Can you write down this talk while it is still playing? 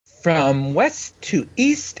From west to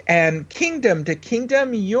east and kingdom to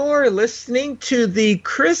kingdom, you're listening to the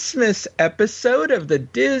Christmas episode of the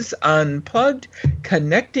Diz Unplugged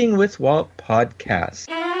Connecting with Walt podcast.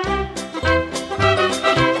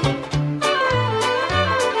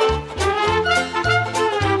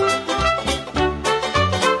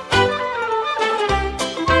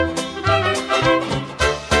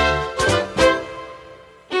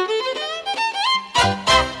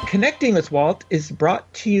 Connecting with Walt is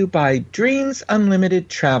brought to you by Dreams Unlimited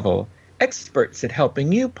Travel, experts at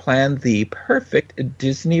helping you plan the perfect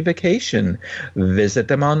Disney vacation. Visit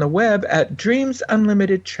them on the web at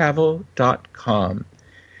dreamsunlimitedtravel.com.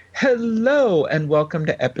 Hello, and welcome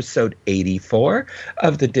to episode 84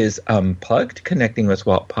 of the Diz Unplugged Connecting with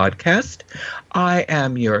Walt podcast. I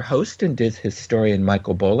am your host and Diz historian,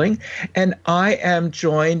 Michael Bowling, and I am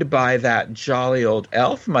joined by that jolly old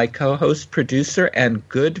elf, my co-host, producer, and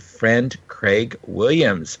good friend, Craig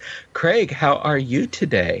Williams. Craig, how are you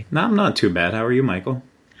today? No, I'm not too bad. How are you, Michael?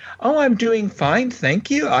 Oh, I'm doing fine,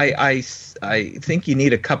 thank you. I think you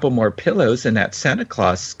need a couple more pillows in that Santa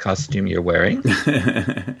Claus costume you're wearing.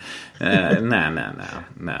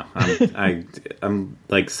 No. I'm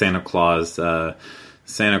like Santa Claus.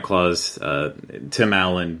 Tim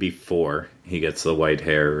Allen before he gets the white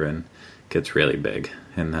hair and gets really big,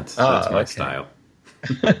 and that's my style.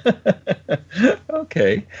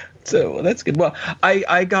 Okay, so that's good. Well,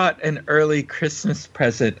 I got an early Christmas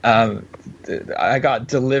present. I got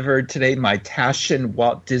delivered today my Taschen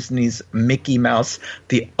Walt Disney's Mickey Mouse,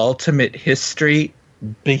 The Ultimate History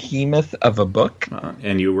behemoth of a book.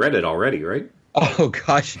 And you read it already, right? Oh,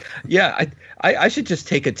 gosh. Yeah, I should just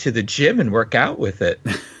take it to the gym and work out with it.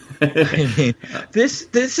 I mean,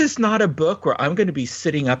 this is not a book where I'm going to be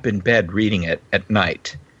sitting up in bed reading it at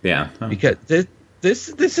night. Yeah. Oh. Because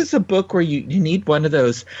this is a book where you need one of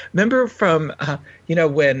those. Remember from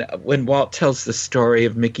when Walt tells the story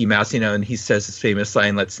of Mickey Mouse, and he says his famous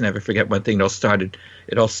line, "Let's never forget one thing. It all started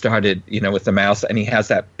with the mouse," and he has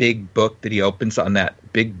that big book that he opens on that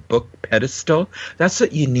big book pedestal. That's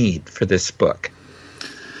what you need for this book.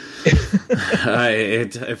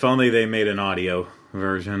 If only they made an audio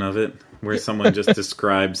version of it where someone just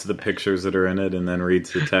describes the pictures that are in it and then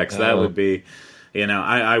reads the text. That would be.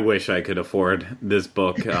 I wish I could afford this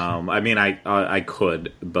book. I mean, I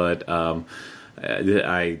could, but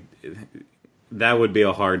that would be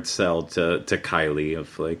a hard sell to Kylie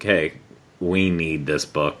of like, hey, we need this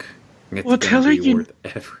book. It's tell her worth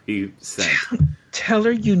every cent. Tell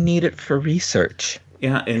her you need it for research.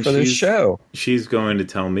 Yeah, and for the show. She's going to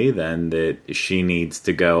tell me then that she needs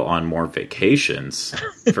to go on more vacations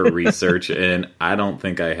for research, and I don't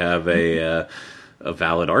think I have a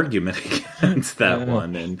valid argument against that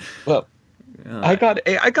one. And I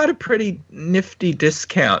got a pretty nifty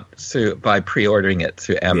discount by pre-ordering it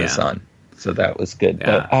through Amazon, so that was good.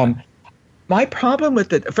 Yeah. But my problem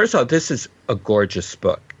with it, first of all, this is a gorgeous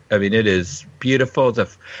book. I mean, it is beautiful. The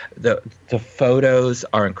photos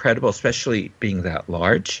are incredible, especially being that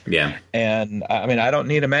large. Yeah. And I mean, I don't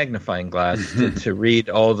need a magnifying glass to read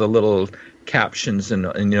all the little captions and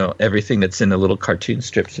everything that's in the little cartoon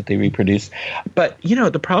strips that they reproduce. But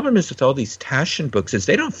the problem is with all these Taschen books is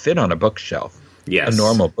they don't fit on a bookshelf. Yes. A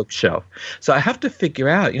normal bookshelf. So I have to figure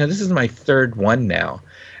out, this is my third one now,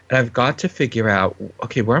 and I've got to figure out,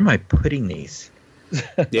 okay, where am I putting these?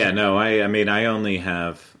 Yeah, no, I mean, I only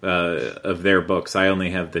have, of their books, I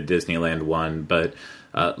only have the Disneyland one, but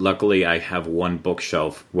luckily I have one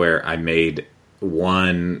bookshelf where I made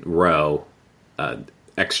one row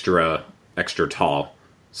extra tall,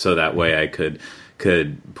 so that way I could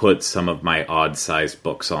put some of my odd-sized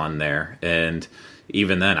books on there, and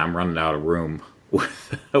even then I'm running out of room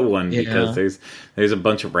with one because there's a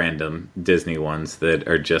bunch of random Disney ones that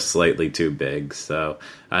are just slightly too big. So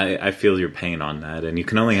I feel your pain on that, and you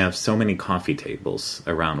can only have so many coffee tables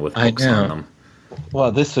around with books on them.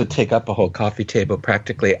 Well, this would take up a whole coffee table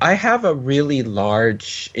practically. I have a really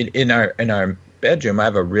large in our bedroom. I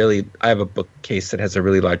have a bookcase that has a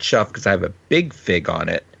really large shelf because I have a big fig on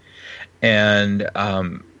it, and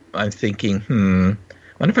I'm thinking, I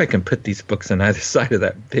wonder if I can put these books on either side of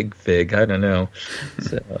that big fig. I don't know.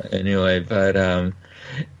 So anyway, but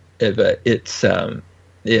it's a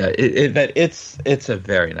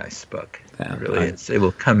very nice book. Yeah, it really is. It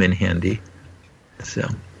will come in handy. So,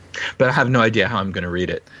 but I have no idea how I'm going to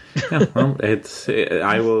read it. Yeah, well,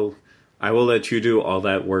 I will let you do all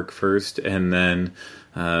that work first, and then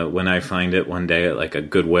when I find it one day at like a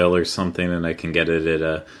Goodwill or something, and I can get it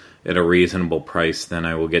at a reasonable price, then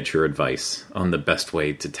I will get your advice on the best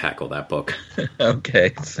way to tackle that book.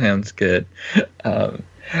 Okay, sounds good.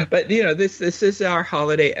 But this is our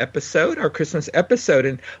holiday episode, our Christmas episode,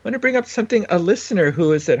 and I want to bring up something a listener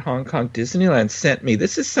who is at Hong Kong Disneyland sent me.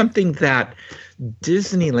 This is something that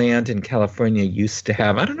Disneyland in California used to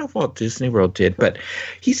have. I don't know if Walt Disney World did, but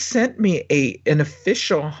he sent me an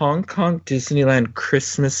official Hong Kong Disneyland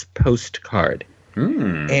Christmas postcard.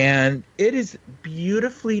 And it is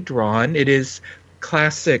beautifully drawn. It is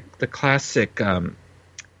the classic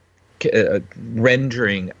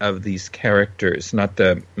rendering of these characters, not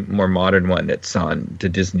the more modern one that's on the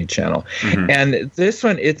Disney Channel. And this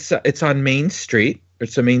one, it's on Main Street.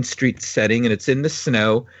 It's a Main Street setting, and it's in the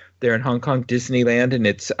snow. They're in Hong Kong Disneyland, and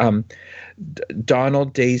it's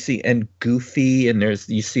Donald, Daisy, and Goofy, and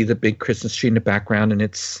you see the big Christmas tree in the background, and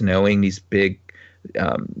it's snowing. These big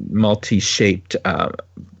multi-shaped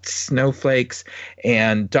snowflakes,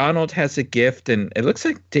 and Donald has a gift, and it looks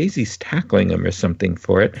like Daisy's tackling him or something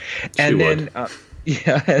for it. And then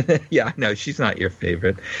no, she's not your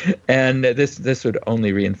favorite, and this would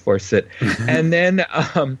only reinforce it. And then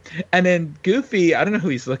Goofy, I don't know who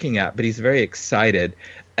he's looking at, but he's very excited.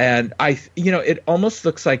 And it almost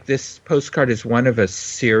looks like this postcard is one of a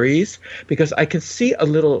series, because I can see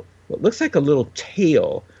what looks like a little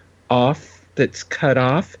tail that's cut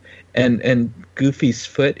off, and Goofy's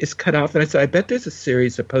foot is cut off. And I bet there's a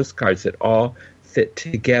series of postcards that all fit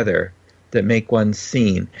together that make one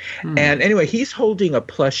scene. And anyway, he's holding a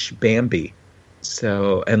plush Bambi,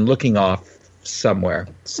 and looking off somewhere.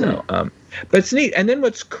 But it's neat. And then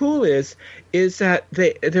what's cool is that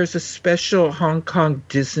there's a special Hong Kong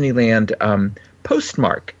Disneyland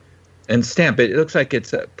postmark and stamp. It looks like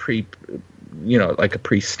it's a like a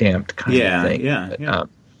pre-stamped kind of thing.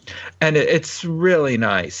 And it's really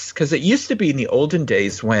nice, because it used to be in the olden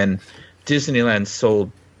days when Disneyland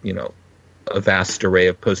sold, a vast array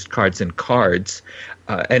of postcards and cards.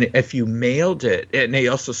 And if you mailed it, and they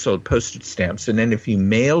also sold postage stamps, and then if you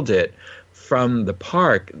mailed it from the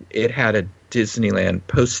park, it had a Disneyland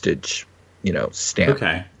postage, stamp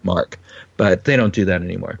mark. But they don't do that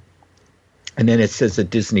anymore. And then it says a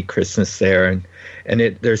Disney Christmas there,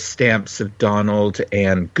 and there's stamps of Donald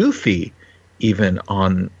and Goofy even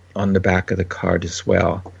on the back of the card as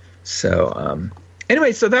well. So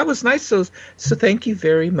anyway, so that was nice. So thank you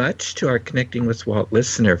very much to our Connecting with Walt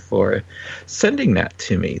listener for sending that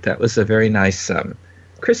to me. That was a very nice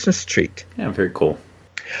Christmas treat. Yeah, very cool.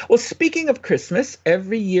 Well, speaking of Christmas,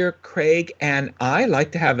 every year Craig and I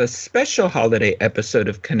like to have a special holiday episode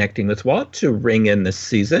of Connecting with Walt to ring in the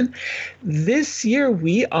season. This year,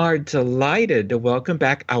 we are delighted to welcome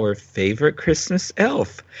back our favorite Christmas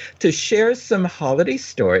elf to share some holiday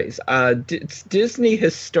stories. It's Disney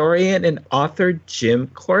historian and author Jim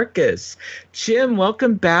Korkis. Jim,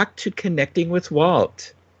 welcome back to Connecting with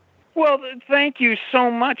Walt. Well, thank you so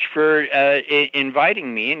much for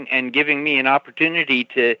inviting me and giving me an opportunity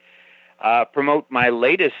to promote my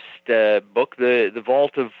latest book, The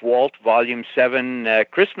Vault of Walt, Volume 7,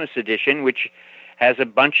 Christmas Edition, which has a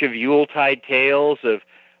bunch of Yuletide tales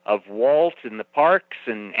of Walt and the parks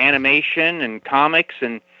and animation and comics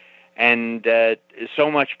and so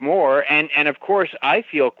much more. And of course, I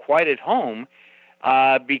feel quite at home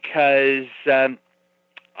because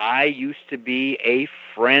I used to be a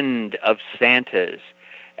friend of Santa's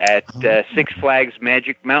at Six Flags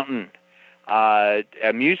Magic Mountain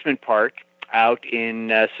amusement park out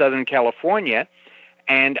in Southern California,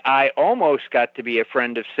 and I almost got to be a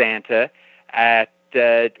friend of Santa at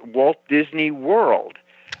Walt Disney World.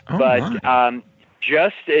 But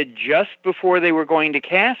just before they were going to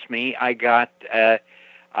cast me, I got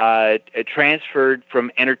transferred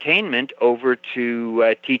from entertainment over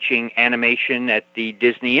to teaching animation at the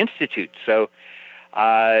Disney Institute. So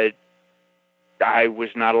I was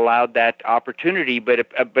not allowed that opportunity, but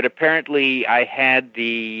apparently I had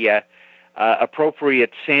the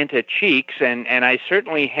appropriate Santa cheeks, and I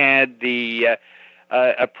certainly had the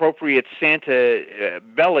appropriate Santa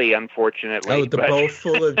belly, unfortunately. Oh, the bowl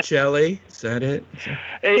full of jelly? Is that it?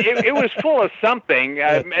 It was full of something.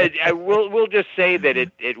 We'll just say that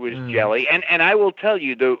it was jelly. And I will tell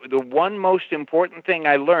you, the one most important thing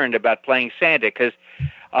I learned about playing Santa, because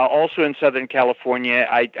also in Southern California,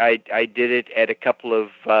 I did it at a couple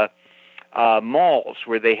of malls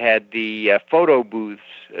where they had the photo booths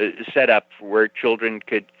set up where children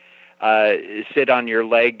could sit on your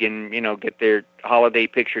leg and get their holiday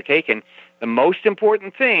picture taken. The most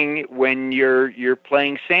important thing when you're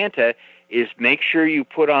playing Santa is make sure you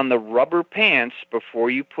put on the rubber pants before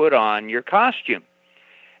you put on your costume.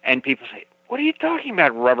 And people say, "What are you talking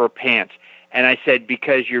about, rubber pants?" And I said,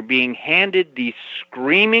 because you're being handed these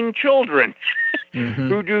screaming children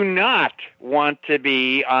who do not want to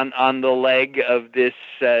be on the leg of this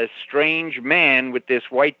strange man with this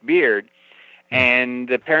white beard. And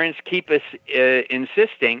the parents keep us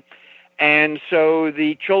insisting. And so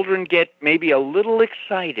the children get maybe a little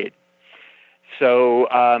excited.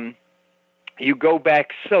 So you go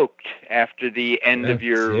back soaked after the end of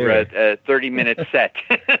your 30-minute set.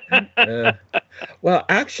 Well,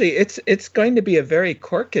 actually, it's going to be a very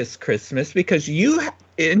Korkis Christmas, because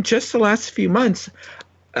in just the last few months,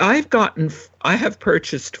 I have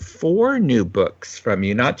purchased 4 new books from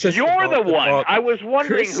you, not just You're the one. I was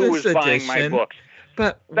wondering Christmas who was buying my books.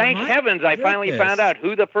 But thank heavens I finally found out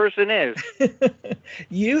who the person is.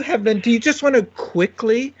 You have been. Do you just want to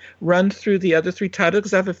quickly run through the other 3 titles?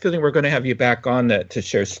 Because I have a feeling we're going to have you back on to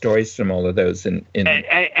share stories from all of those. And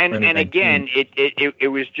again,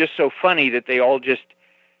 it was just so funny that they all just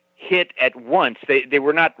hit at once. They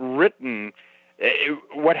were not written.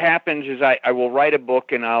 What happens is I will write a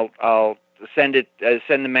book and I'll send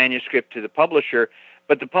the manuscript to the publisher,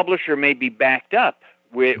 but the publisher may be backed up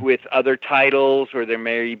with other titles, or there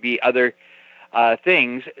may be other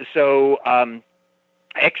things. So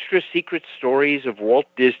Extra Secret Stories of Walt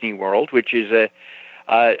Disney World, which is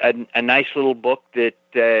a nice little book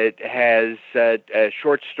that has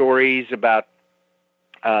short stories about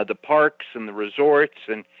the parks and the resorts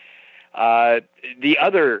and the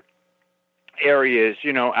other areas,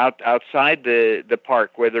 outside the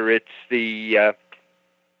park, whether it's the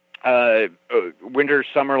Winter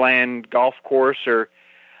Summerland golf course or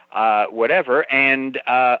whatever, and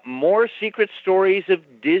more secret stories of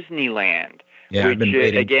Disneyland, which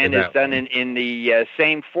again is done in the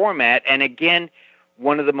same format. And again,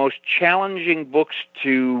 one of the most challenging books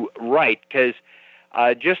to write, because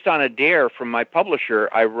just on a dare from my publisher,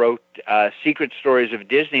 I wrote Secret Stories of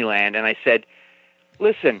Disneyland, and I said,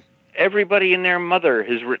 listen, everybody and their mother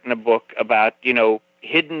has written a book about,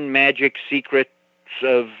 hidden magic secrets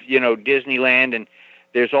of, Disneyland, and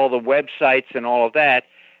there's all the websites and all of that.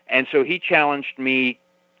 And so he challenged me,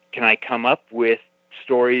 can I come up with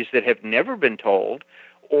stories that have never been told,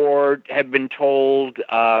 or have been told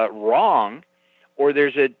wrong, or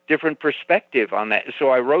there's a different perspective on that? So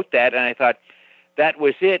I wrote that, and I thought that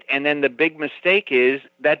was it. And then the big mistake is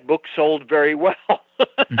that book sold very well.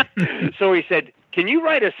 So he said, can you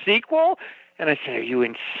write a sequel? And I said, are you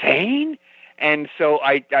insane? And so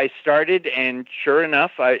I started, and sure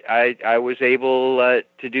enough, I was able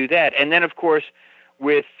to do that. And then, of course,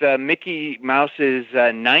 with Mickey Mouse's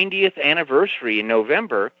 90th anniversary in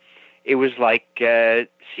November, it was like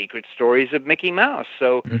Secret Stories of Mickey Mouse.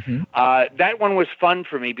 So that one was fun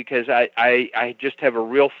for me, because I just have a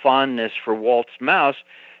real fondness for Walt's mouse.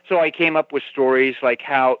 So I came up with stories like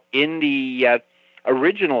how in the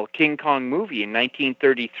original King Kong movie in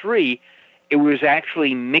 1933, it was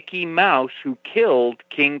actually Mickey Mouse who killed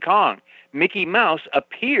King Kong. Mickey Mouse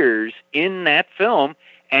appears in that film,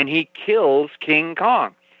 and he kills King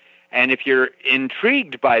Kong. And if you're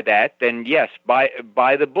intrigued by that, then yes, buy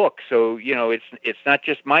the book. So it's not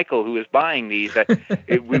just Michael who is buying these.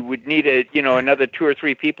 We would need another 2 or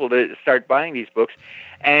 3 people to start buying these books.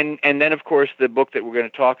 And then of course the book that we're going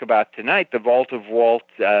to talk about tonight, the Vault of Walt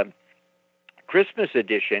Christmas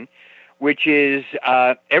edition, which is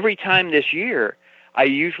every time this year I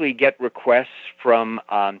usually get requests from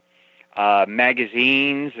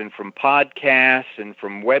magazines and from podcasts and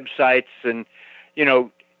from websites, and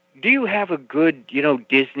do you have a good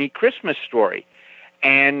Disney Christmas story?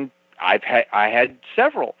 And I had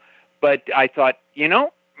several, but I thought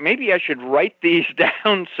maybe I should write these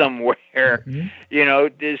down somewhere,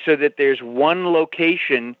 so that there's one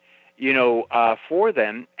location for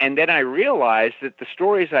them. And then I realized that the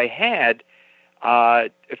stories I had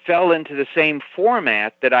fell into the same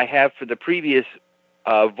format that I have for the previous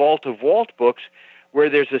Vault of Walt books, where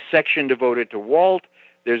there's a section devoted to Walt,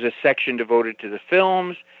 there's a section devoted to the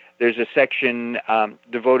films, there's a section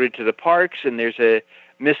devoted to the parks, and there's a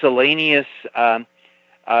miscellaneous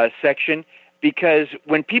section. Because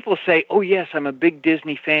when people say, oh yes, I'm a big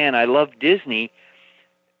Disney fan, I love Disney,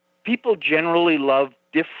 people generally love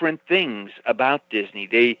different things about Disney.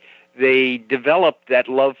 They develop that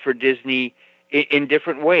love for Disney in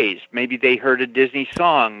different ways. Maybe they heard a Disney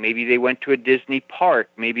song. Maybe they went to a Disney park.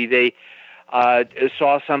 Maybe they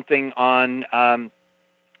saw something on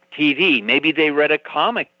TV. Maybe they read a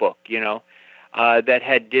comic book, that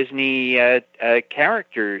had Disney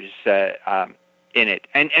characters in it.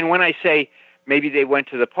 And when I say maybe they went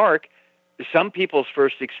to the park, some people's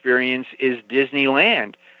first experience is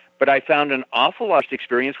Disneyland. But I found an awful lot of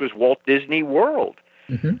experience was Walt Disney World.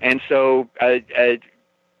 And so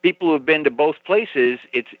people who have been to both places,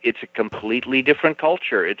 it's a completely different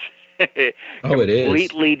culture. It's it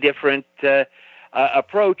completely different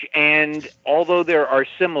approach. And although there are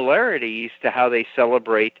similarities to how they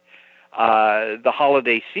celebrate the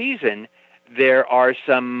holiday season, there are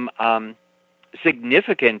some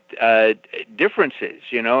significant differences.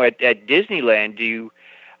 You know, at Disneyland, you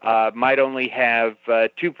might only have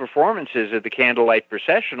 2 performances of the Candlelight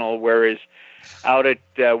Processional, whereas out at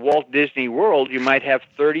Walt Disney World, you might have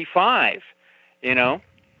 35, you know,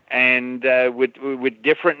 and with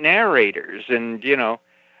different narrators, and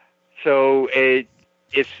so it's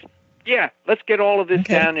let's get all of this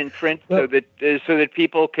down in print so that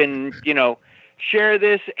people can share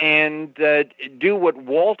this and do what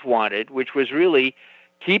Walt wanted, which was really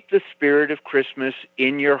keep the spirit of Christmas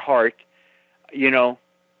in your heart,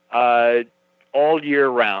 all year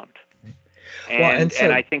round. And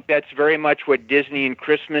I think that's very much what Disney and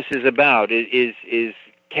Christmas is about. Is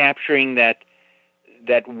capturing that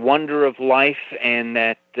wonder of life and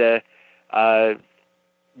that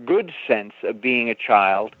good sense of being a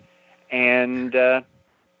child, and the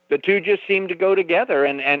two just seem to go together.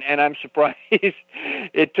 And I'm surprised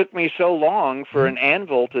it took me so long for an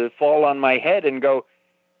anvil to fall on my head and go,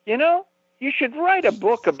 you should write a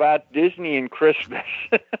book about Disney and Christmas.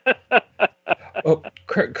 Well,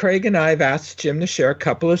 Craig and I have asked Jim to share a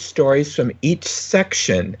couple of stories from each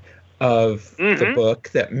section of the book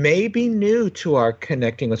that may be new to our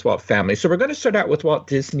Connecting with Walt family. So we're going to start out with Walt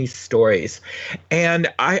Disney stories.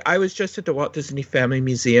 And I was just at the Walt Disney Family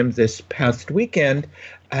Museum this past weekend,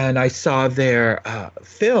 and I saw their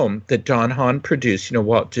film that Don Hahn produced,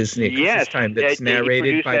 Walt Disney at Christmas Time, that's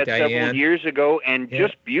narrated by Diane. Several years ago, and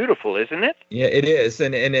just beautiful, isn't it? Yeah, it is,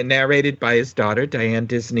 and it narrated by his daughter, Diane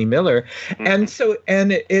Disney Miller. And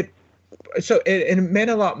it meant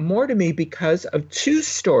a lot more to me because of 2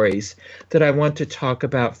 stories that I want to talk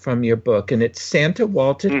about from your book, and it's Santa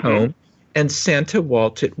Walt at Home and Santa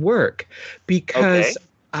Walt at Work, because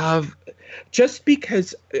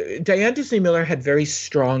Diane Disney Miller had very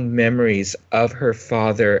strong memories of her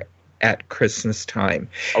father at Christmas time.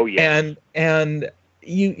 Oh, yeah. And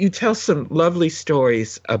you tell some lovely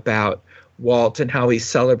stories about Walt and how he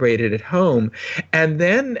celebrated at home. And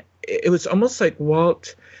then it was almost like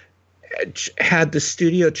Walt had the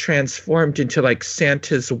studio transformed into like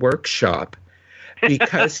Santa's workshop,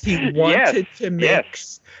 because he wanted to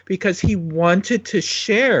mix, because he wanted to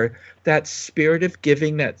share that spirit of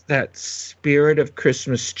giving, that spirit of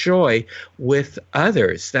Christmas joy with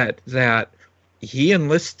others, that he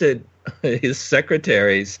enlisted his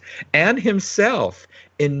secretaries and himself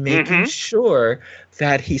in making sure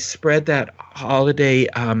that he spread that holiday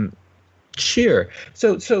cheer.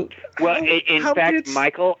 In fact,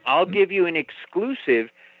 Michael, I'll give you an exclusive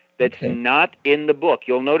that's not in the book.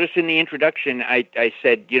 You'll notice in the introduction, I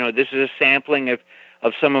said, this is a sampling of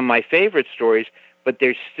some of my favorite stories, but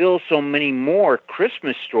there's still so many more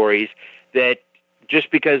Christmas stories that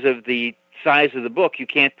just because of the size of the book, you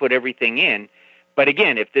can't put everything in. But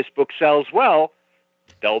again, if this book sells well,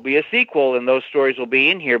 there'll be a sequel, and those stories will be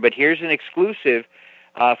in here. But here's an exclusive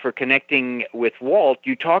for Connecting with Walt.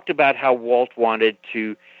 You talked about how Walt wanted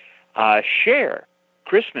to share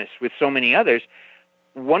Christmas with so many others.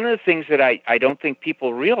 One of the things that I don't think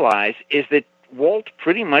people realize is that Walt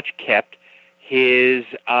pretty much kept his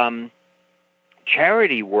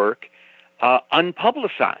charity work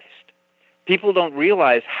unpublicized. People don't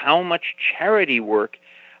realize how much charity work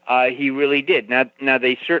he really did. Now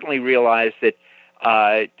they certainly realize that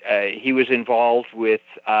he was involved with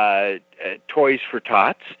Toys for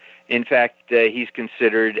Tots. In fact, he's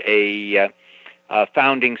considered a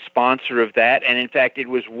founding sponsor of that. And in fact, it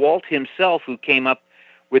was Walt himself who came up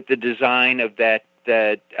with the design of that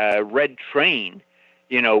red train,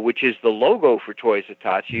 which is the logo for Toys for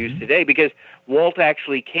Tots used today, because Walt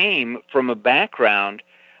actually came from a background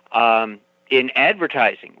in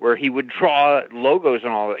advertising where he would draw logos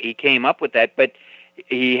and all. He came up with that, but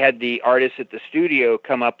he had the artists at the studio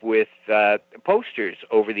come up with posters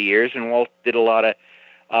over the years, and Walt did a lot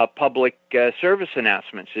of public service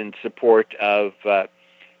announcements in support of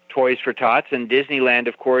Toys for Tots. And Disneyland,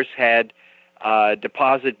 of course, had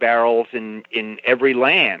deposit barrels in every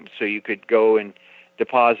land, so you could go and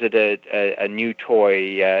deposit a new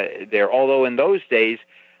toy there. Although in those days,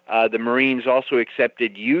 the Marines also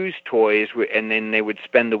accepted used toys, and then they would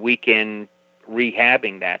spend the weekend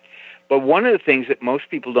rehabbing that. But one of the things that most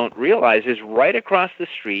people don't realize is right across the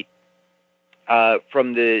street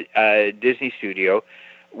from the Disney studio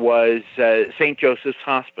was St. Joseph's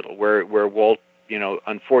Hospital, where Walt,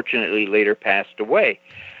 unfortunately later passed away.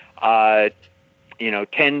 10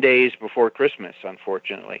 days before Christmas,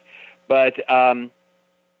 unfortunately. But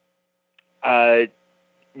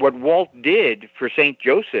what Walt did for St.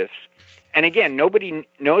 Joseph's, and again, nobody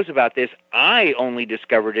knows about this. I only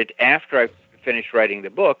discovered it after I finished writing the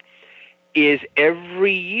book, is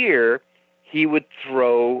every year he would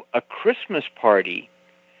throw a Christmas party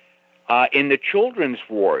in the children's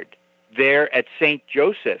ward there at St.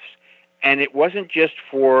 Joseph's. And it wasn't just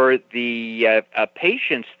for the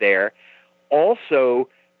patients there, also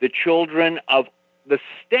the children of the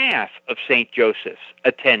staff of St. Joseph's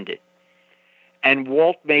attended. And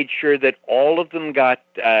Walt made sure that all of them got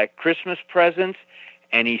Christmas presents,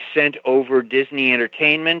 and he sent over Disney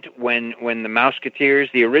Entertainment when the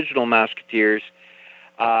Mouseketeers, the original Mouseketeers,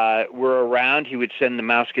 were around. He would send the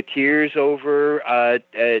Mouseketeers over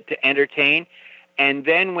to entertain. And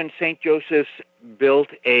then when St. Joseph's built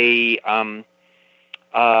a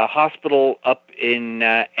hospital up in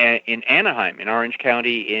Anaheim, in Orange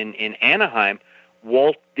County in Anaheim,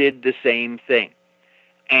 Walt did the same thing.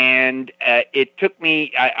 And it took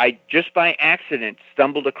me, I just by accident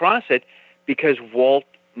stumbled across it because Walt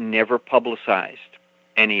never publicized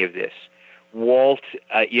any of this. Walt,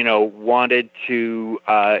 wanted to,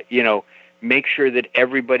 make sure that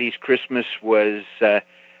everybody's Christmas was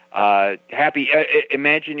happy.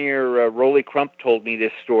 Imagineer Rolly Crump told me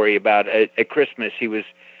this story about a Christmas. He was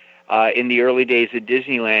in the early days of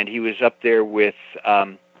Disneyland. He was up there with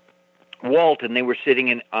Walt, and they were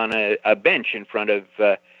sitting on a bench in front of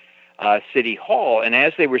City Hall. And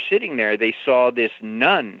as they were sitting there, they saw this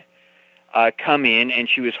nun come in, and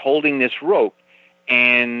she was holding this rope.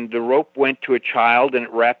 And the rope went to a child, and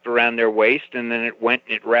it wrapped around their waist, and then it went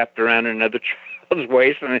and it wrapped around another child's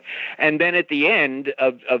waist. And then at the end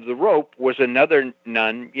of the rope was another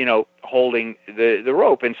nun, holding the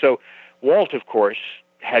rope. And so Walt, of course,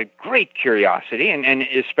 had great curiosity, and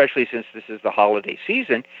especially since this is the holiday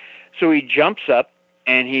season. So he jumps up,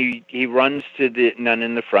 and he runs to the nun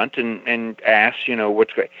in the front and asks,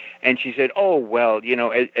 what's going. And she said, "Oh, well,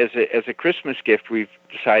 as a Christmas gift, we've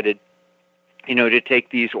decided, to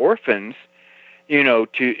take these orphans, to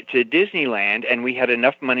Disneyland, and we had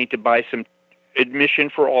enough money to buy some admission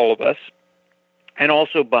for all of us, and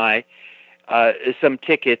also buy some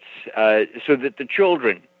tickets so that the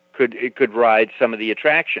children could ride some of the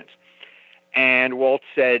attractions." And Walt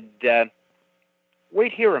said,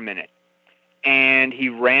 "Wait here a minute." And he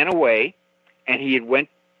ran away, and he had went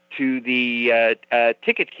to the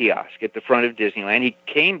ticket kiosk at the front of Disneyland. He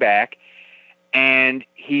came back, and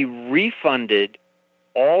he refunded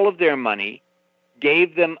all of their money,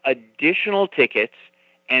 gave them additional tickets,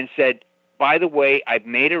 and said, "By the way, I've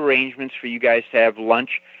made arrangements for you guys to have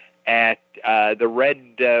lunch at the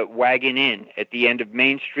Red Wagon Inn at the end of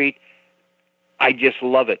Main Street. I just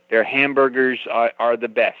love it. Their hamburgers are the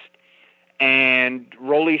best." And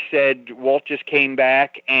Rolly said Walt just came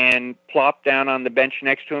back and plopped down on the bench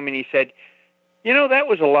next to him, and he said, "That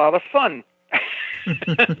was a lot of fun."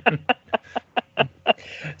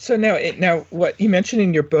 So now, what you mentioned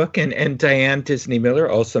in your book, and Diane Disney Miller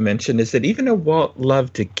also mentioned, is that even though Walt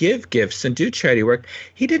loved to give gifts and do charity work,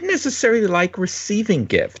 he didn't necessarily like receiving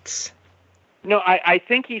gifts. No, I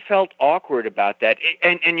think he felt awkward about that.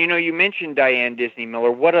 And you mentioned Diane Disney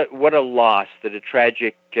Miller. What a loss that a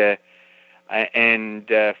tragic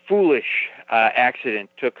and foolish accident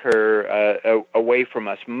took her away from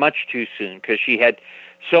us much too soon, because she had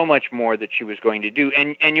so much more that she was going to do.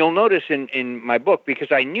 And you'll notice in my book,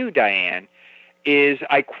 because I knew Diane, is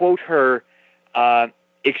I quote her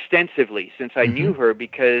extensively since I knew her,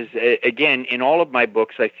 because, again, in all of my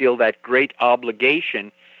books, I feel that great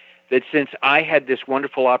obligation that since I had this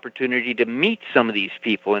wonderful opportunity to meet some of these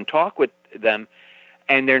people and talk with them,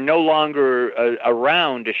 and they're no longer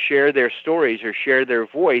around to share their stories or share their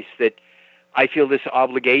voice, that I feel this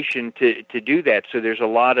obligation to do that. So there's a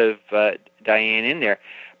lot of Diane in there.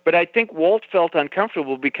 But I think Walt felt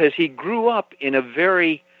uncomfortable because he grew up in a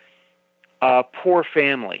very poor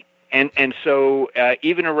family. And so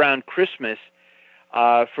even around Christmas,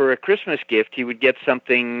 for a Christmas gift, he would get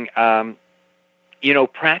something,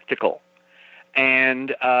 practical.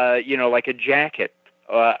 And, like a jacket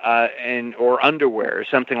or underwear or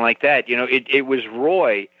something like that. It was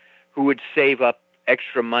Roy who would save up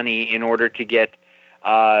extra money in order to get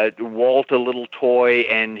Walt a little toy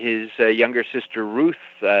and his younger sister Ruth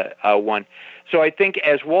one. So I think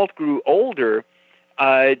as Walt grew older,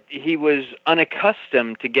 he was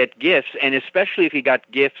unaccustomed to get gifts, and especially if he got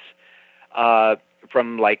gifts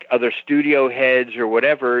from like other studio heads or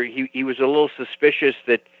whatever, he was a little suspicious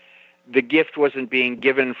that the gift wasn't being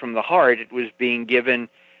given from the heart. It was being given,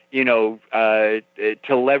 to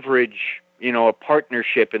leverage, a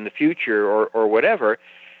partnership in the future or whatever.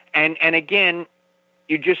 And again,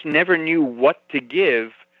 you just never knew what to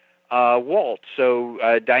give Walt.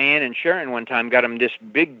 So Diane and Sharon one time got him this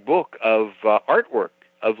big book of artwork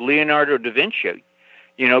of Leonardo da Vinci,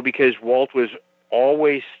 because Walt was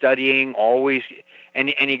always studying,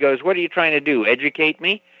 and he goes, "What are you trying to do? Educate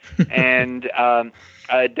me?" And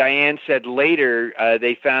Diane said later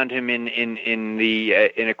they found him in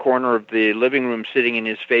a corner of the living room, sitting in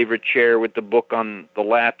his favorite chair with the book on the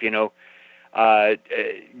lap,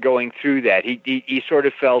 going through that. He sort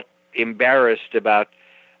of felt embarrassed about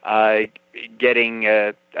getting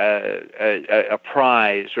a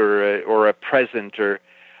prize or a present or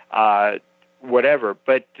whatever.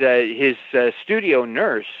 But his studio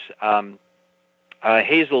nurse,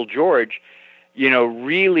 Hazel George,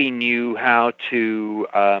 really knew how to,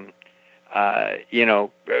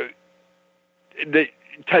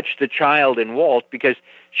 touch the child in Walt, because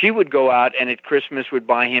she would go out and at Christmas would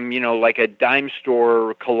buy him, like a dime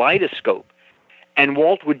store kaleidoscope. And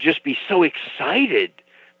Walt would just be so excited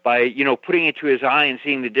by, putting it to his eye and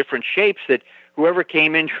seeing the different shapes that whoever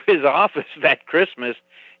came into his office that Christmas,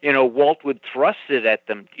 Walt would thrust it at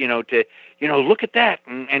them, to, look at that,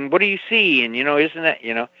 and what do you see? And, isn't that,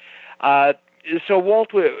 so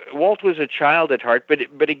Walt was a child at heart,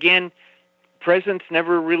 but again, presents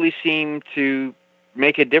never really seemed to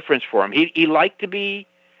make a difference for him. He liked to be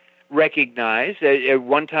recognized. At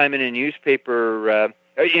one time in a newspaper,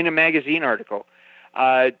 in a magazine article,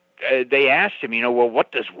 they asked him, well,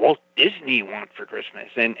 what does Walt Disney want for Christmas?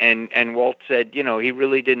 And Walt said, he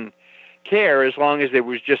really didn't care as long as there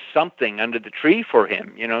was just something under the tree for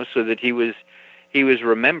him, so that he was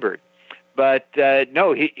remembered. But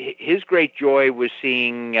no, his great joy was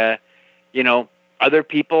seeing, other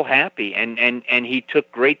people happy, and he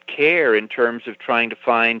took great care in terms of trying to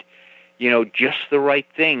find, just the right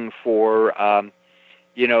thing for,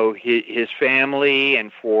 his family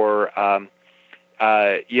and for,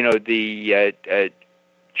 the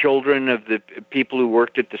children of the people who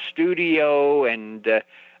worked at the studio, and the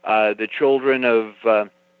children of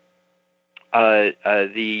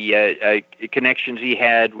the connections he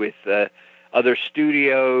had with other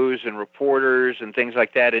studios and reporters and things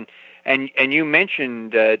like that. And you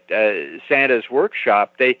mentioned Santa's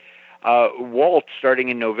workshop. Walt, starting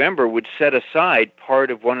in November, would set aside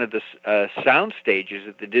part of one of the sound stages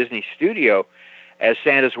at the Disney studio as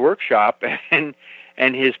Santa's workshop,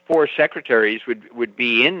 and his poor secretaries would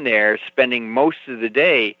be in there spending most of the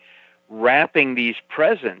day wrapping these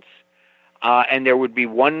presents, and there would be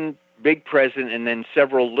one big present and then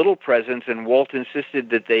several little presents, and Walt insisted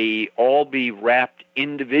that they all be wrapped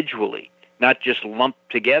individually, not just lumped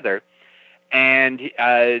together. And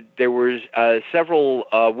there was several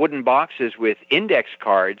wooden boxes with index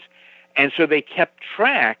cards, and so they kept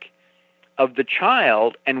track of the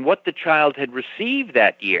child and what the child had received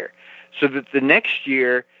that year, so that the next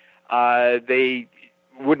year they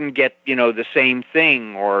wouldn't get, the same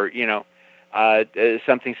thing or,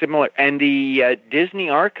 something similar. And the Disney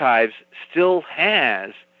Archives still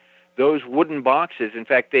has those wooden boxes. In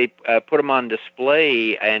fact, they put them on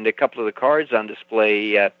display, and a couple of the cards on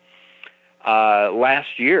display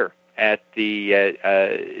last year at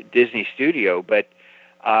the Disney studio. But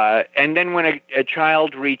and then when a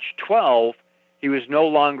child reached 12, he was no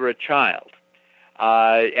longer a child.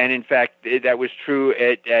 And in fact, that was true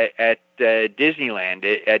at Disneyland.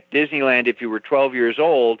 At Disneyland, if you were 12 years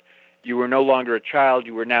old, you were no longer a child,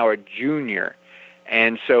 you were now a junior.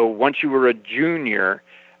 And so once you were a junior,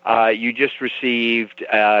 you just received,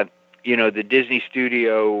 the Disney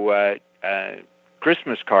Studio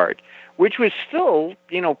Christmas card, which was still,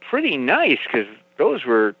 pretty nice, because those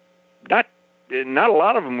were not a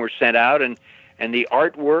lot of them were sent out, and the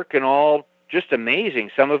artwork and all, just amazing.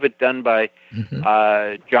 Some of it done by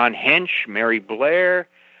John Hench, Mary Blair,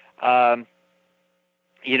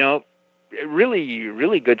 really,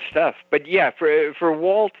 really good stuff. But yeah, for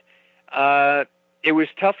Walt, it was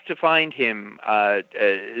tough to find him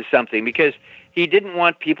something, because he didn't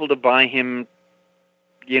want people to buy him,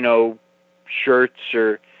 shirts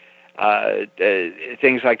or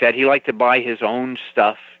things like that. He liked to buy his own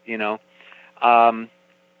stuff,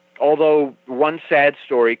 although one sad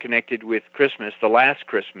story connected with Christmas, the last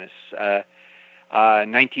Christmas,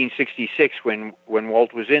 1966, when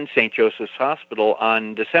Walt was in St. Joseph's Hospital,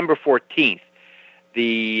 on December 14th,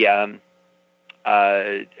 the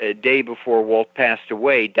day before Walt passed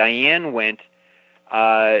away, Diane went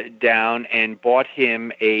down and bought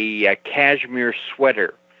him a cashmere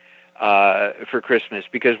sweater for Christmas,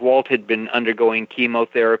 because Walt had been undergoing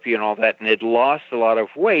chemotherapy and all that, and had lost a lot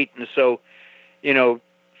of weight, and so,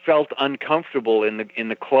 felt uncomfortable in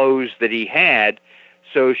the clothes that he had.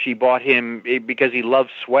 So she bought him, because he loved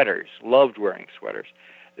sweaters, loved wearing sweaters,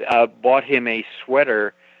 bought him a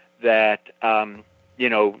sweater that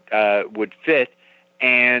would fit.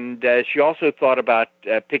 And she also thought about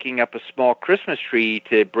picking up a small Christmas tree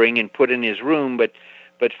to bring and put in his room, but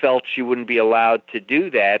felt she wouldn't be allowed to do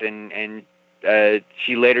that. And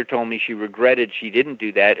she later told me she regretted she didn't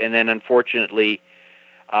do that. And then, unfortunately,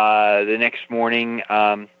 the next morning,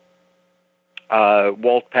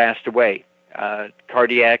 Walt passed away.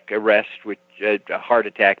 Cardiac arrest, which a heart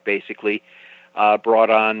attack, basically, brought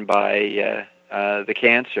on by the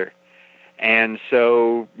cancer. And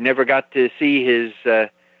so never got to see his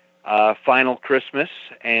final Christmas.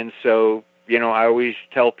 And so, I always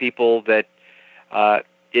tell people that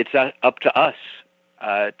it's up to us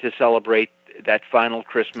to celebrate that final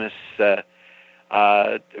Christmas for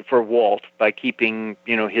Walt by keeping,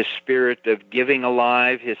 his spirit of giving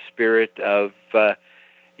alive, his spirit of,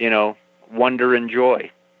 wonder and joy.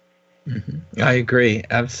 Mm-hmm. I agree,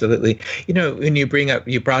 absolutely. When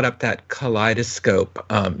you brought up that kaleidoscope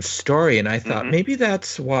story, and I thought maybe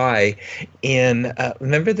that's why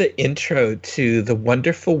remember the intro to The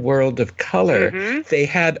Wonderful World of Color, they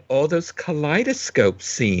had all those kaleidoscope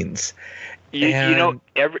scenes.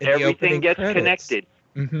 Everything gets connected.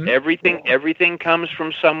 Mm-hmm. Everything comes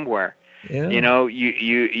from somewhere. Yeah.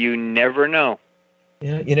 You never know.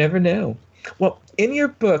 Yeah, you never know. Well, in your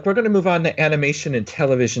book, we're going to move on to animation and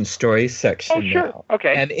television stories section. Oh, sure. Now.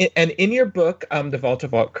 Okay. And in your book, The Vault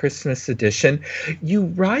of Walt Christmas Edition, you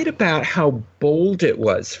write about how bold it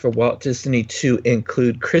was for Walt Disney to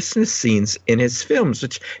include Christmas scenes in his films,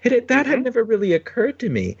 which that had never really occurred to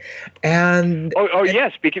me. And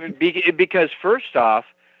yes, because first off,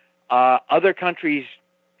 other countries,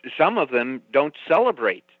 some of them don't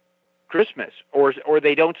celebrate Christmas, or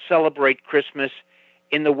they don't celebrate Christmas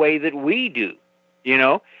in the way that we do,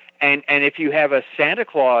 and if you have a Santa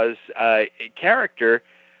Claus character,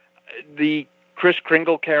 the Kris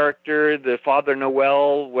Kringle character, the Father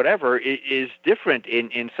Noel, whatever, is different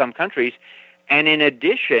in some countries. And in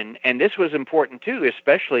addition, and this was important too,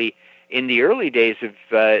 especially in the early days of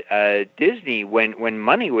Disney, when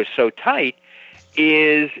money was so tight,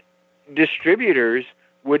 is distributors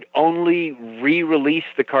would only re-release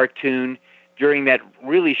the cartoon during that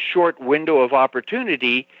really short window of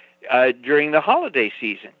opportunity during the holiday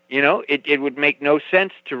season. It would make no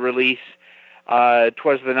sense to release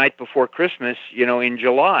 'Twas the Night Before Christmas, in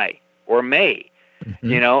July or May,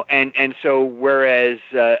 and so whereas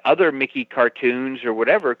other Mickey cartoons or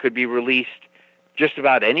whatever could be released just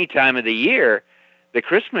about any time of the year, the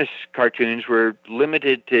Christmas cartoons were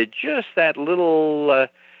limited to just that little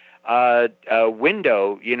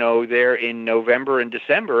window, there in November and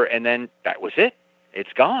December, and then that was it.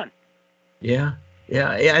 It's gone. Yeah.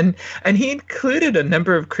 And he included a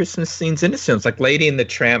number of Christmas scenes in his films, like Lady and the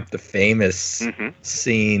Tramp, the famous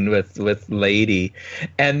scene with Lady,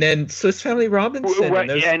 and then Swiss Family Robinson.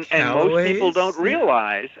 And most people don't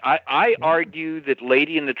realize. I argue that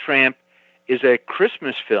Lady and the Tramp is a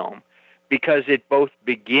Christmas film because it both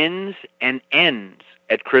begins and ends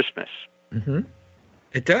at Christmas. Mm-hmm.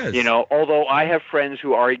 It does. Although I have friends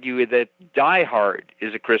who argue that Die Hard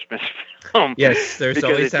is a Christmas film. Yes, there's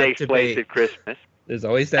always that debate. Because it takes place at Christmas. There's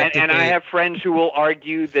always that debate. And I have friends who will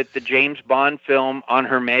argue that the James Bond film On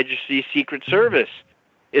Her Majesty's Secret Service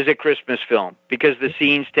is a Christmas film because the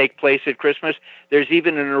scenes take place at Christmas. There's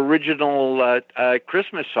even an original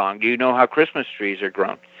Christmas song, Do You Know How Christmas Trees Are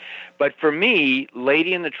Grown? But for me,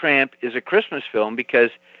 Lady and the Tramp is a Christmas film because,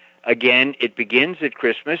 again, it begins at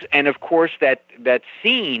Christmas, and of course that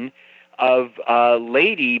scene of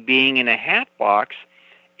Lady being in a hat box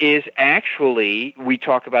is actually, we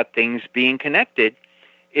talk about things being connected,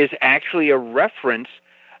 is actually a reference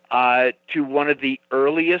to one of the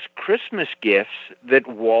earliest Christmas gifts that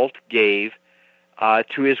Walt gave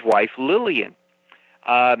to his wife Lillian.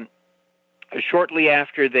 Shortly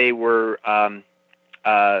after they were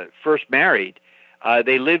first married,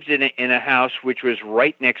 they lived in a house which was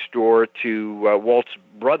right next door to Walt's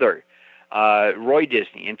brother, Roy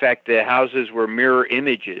Disney. In fact, the houses were mirror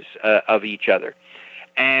images of each other.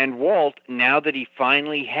 And Walt, now that he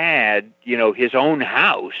finally had, his own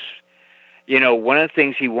house, one of the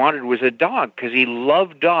things he wanted was a dog because he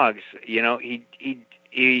loved dogs.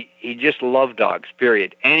 He just loved dogs.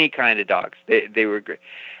 Period. Any kind of dogs. They were great.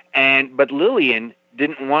 But Lillian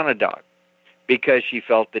didn't want a dog, because she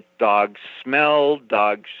felt that dogs smelled,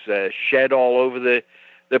 dogs shed all over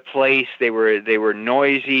the place. They were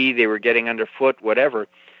noisy. They were getting underfoot, whatever.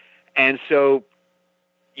 And so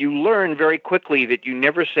you learn very quickly that you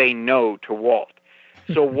never say no to Walt.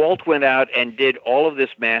 So Walt went out and did all of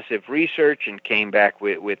this massive research and came back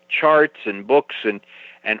with charts and books and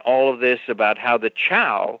all of this about how the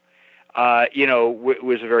Chow,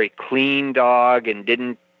 was a very clean dog and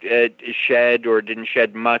didn't shed or didn't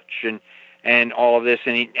shed much, and all of this,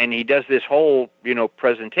 and he does this whole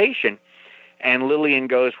presentation. And Lillian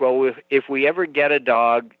goes, well, if we ever get a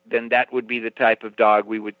dog, then that would be the type of dog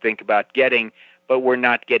we would think about getting, but we're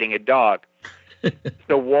not getting a dog.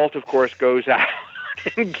 So Walt, of course, goes out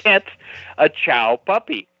and gets a chow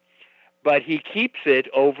puppy, but he keeps it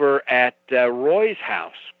over at Roy's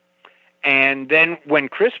house. And then when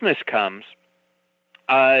Christmas comes,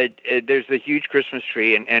 there's the huge Christmas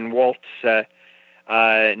tree, and Walt's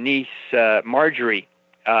niece, Marjorie,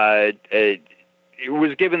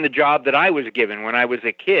 was given the job that I was given when I was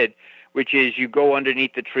a kid, which is you go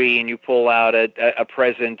underneath the tree and you pull out a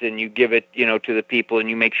present and you give it, to the people, and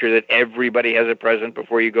you make sure that everybody has a present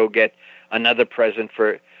before you go get another present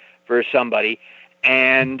for somebody.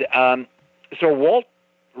 And so Walt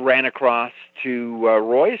ran across to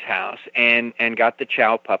Roy's house and got the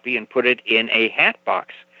chow puppy and put it in a hat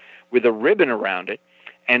box with a ribbon around it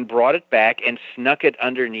and brought it back and snuck it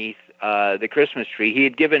underneath the Christmas tree. He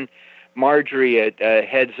had given Marjorie a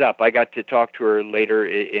heads up. I got to talk to her later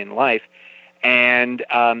in life. And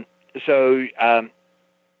so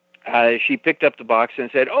she picked up the box and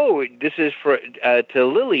said, oh, this is to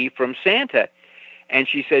Lily from Santa. And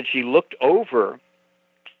she said she looked over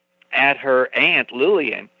at her aunt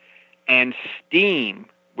Lillian, and steam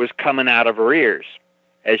was coming out of her ears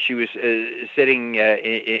as she was sitting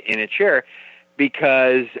in a chair,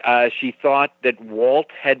 because she thought that Walt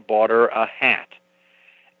had bought her a hat,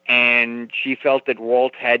 and she felt that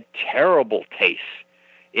Walt had terrible tastes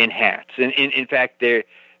in hats. And in fact,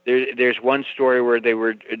 there's one story where they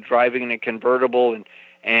were driving in a convertible,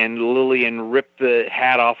 and Lillian ripped the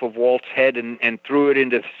hat off of Walt's head and threw it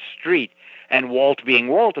into the street. And Walt, being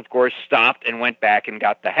Walt, of course, stopped and went back and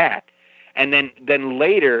got the hat. And then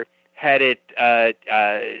later had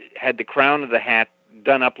the crown of the hat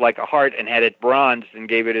done up like a heart and had it bronzed and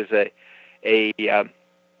gave it as a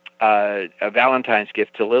Valentine's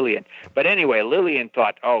gift to Lillian. But anyway, Lillian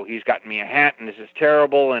thought, oh, he's gotten me a hat and this is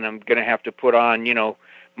terrible, and I'm going to have to put on,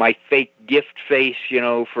 my fake gift face,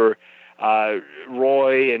 for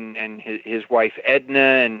Roy and his wife Edna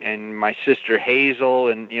and my sister Hazel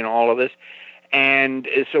and, all of this. And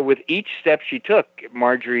so with each step she took,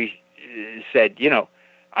 Marjorie said,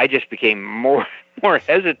 I just became more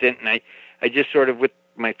hesitant, and I just sort of with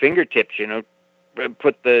my fingertips,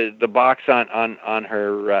 put the box on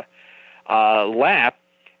her lap,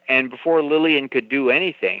 and before Lillian could do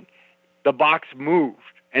anything, the box moved.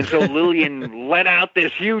 And so Lillian let out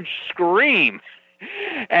this huge scream,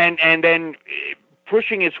 and then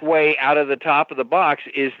pushing its way out of the top of the box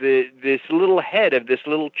is this little head of this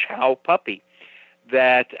little chow puppy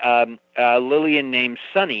that Lillian named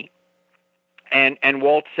Sonny. And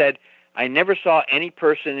Walt said, I never saw any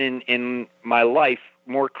person in my life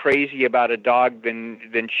more crazy about a dog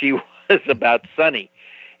than she was about Sonny.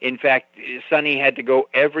 In fact, Sonny had to go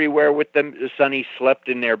everywhere with them. Sonny slept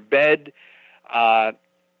in their bed. When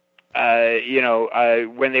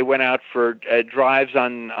they went out for drives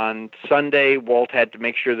on Sunday, Walt had to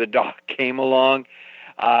make sure the dog came along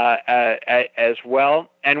as well.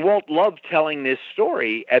 And Walt loved telling this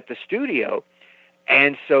story at the studio,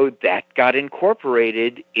 and so that got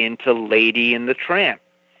incorporated into Lady and the Tramp,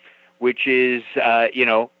 which is,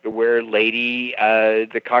 where Lady,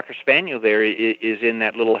 the Cocker Spaniel there, is in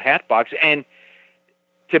that little hat box. And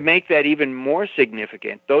to make that even more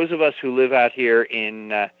significant, those of us who live out here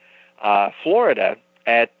in Florida,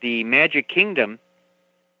 at the Magic Kingdom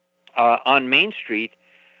on Main Street,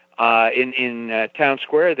 in Town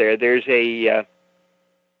Square there's a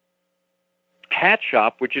hat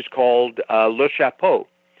shop which is called Le Chapeau.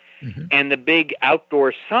 Mm-hmm. And the big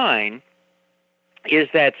outdoor sign is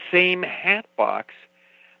that same hat box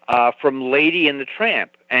from Lady and the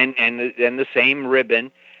Tramp, and the same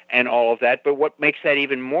ribbon and all of that. But what makes that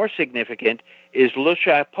even more significant is Le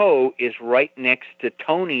Chapeau is right next to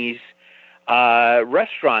Tony's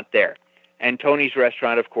restaurant there. And Tony's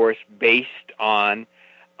restaurant, of course, based on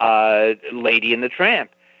Lady and the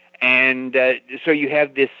Tramp. And so you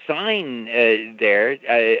have this sign there,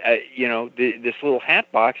 this little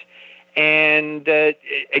hat box. And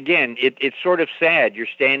again, it's sort of sad. You're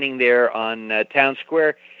standing there on Town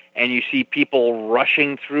Square, and you see people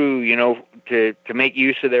rushing through, to make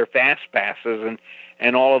use of their fast passes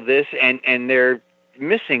and all of this, and they're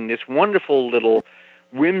missing this wonderful little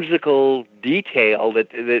whimsical detail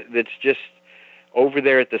that's just over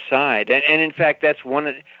there at the side. And in fact, that's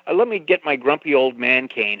one. Let me get my grumpy old man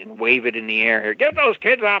cane and wave it in the air here. Get those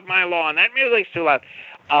kids off my lawn. That music's too loud.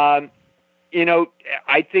 I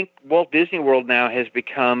think Walt Disney World now has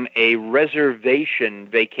become a reservation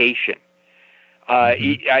vacation.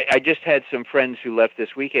 I just had some friends who left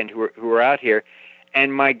this weekend who were out here,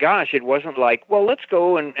 and my gosh, it wasn't like, well, let's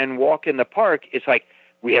go and walk in the park. It's like,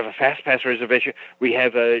 we have a fast pass reservation, we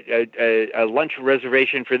have a lunch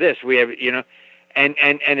reservation for this, we have, and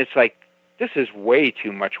it's like, this is way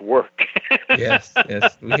too much work. Yes,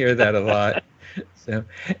 we hear that a lot. So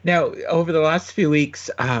now, over the last few weeks,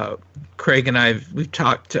 Craig and we've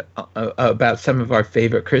talked about some of our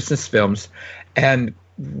favorite Christmas films, and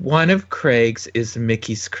one of Craig's is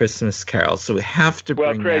Mickey's Christmas Carol. So we have to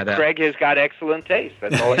bring that up. Craig has got excellent taste.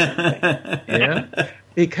 That's all I can say. Yeah,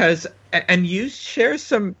 because and you share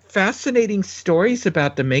some fascinating stories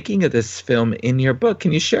about the making of this film in your book.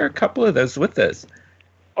 Can you share a couple of those with us?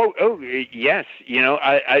 Oh, yes.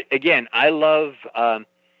 I love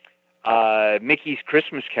Mickey's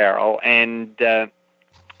Christmas Carol, and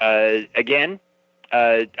I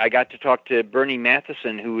got to talk to Bernie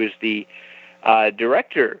Matheson, who is the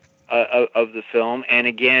director of the film, and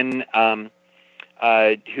again,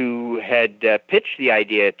 who had pitched the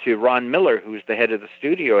idea to Ron Miller, who was the head of the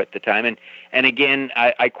studio at the time, and again,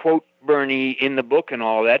 I quote Bernie in the book and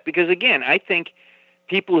all that, because again, I think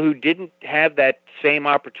people who didn't have that same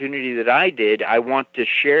opportunity that I did, I want to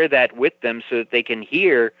share that with them so that they can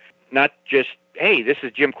hear not just, hey, this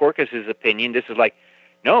is Jim Korkis' opinion. This is like,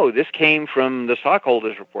 no, this came from the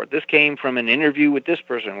stockholders report. This came from an interview with this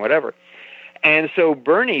person, whatever. And so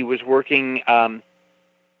Bernie was working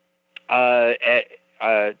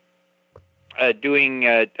doing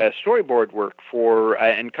storyboard work for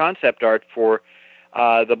and concept art for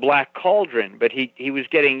the Black Cauldron, but he was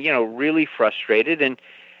getting really frustrated, and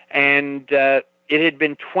it had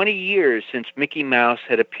been 20 years since Mickey Mouse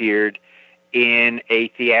had appeared in a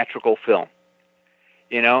theatrical film,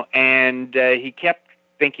 and he kept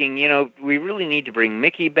thinking, we really need to bring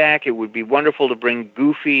Mickey back. It would be wonderful to bring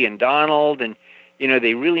Goofy and Donald, and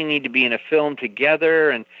they really need to be in a film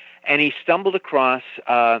together, and he stumbled across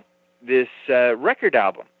this record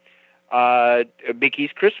album,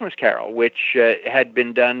 Mickey's Christmas Carol, which had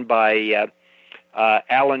been done by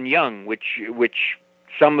Alan Young, which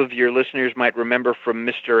some of your listeners might remember from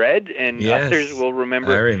Mr. Ed, and yes, others will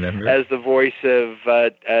remember as the voice of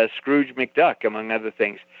Scrooge McDuck, among other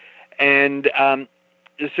things. And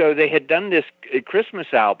so they had done this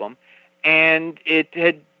Christmas album, and it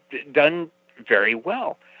had done very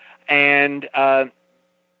well. And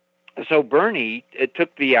so Bernie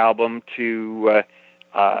took the album to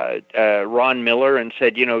Ron Miller and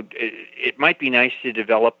said, it might be nice to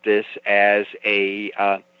develop this as a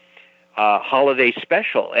holiday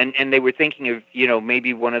special. And they were thinking of,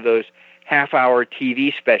 maybe one of those half-hour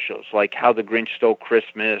TV specials, like How the Grinch Stole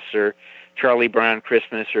Christmas or Charlie Brown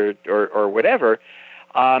Christmas or whatever.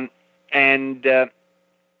 And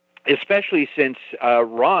especially since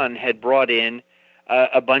Ron had brought in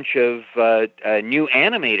a bunch of new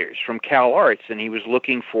animators from Cal Arts, and he was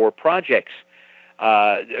looking for projects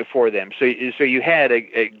for them. So you had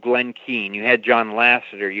a Glenn Keane, you had John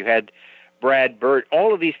Lasseter, you had Brad Bird.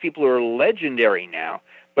 All of these people are legendary now,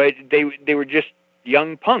 but they were just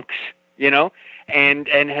young punks, and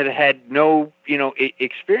had no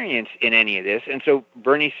experience in any of this. And so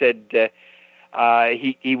Bernie said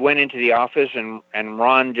he went into the office, and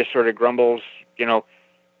Ron just sort of grumbles,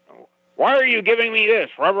 why are you giving me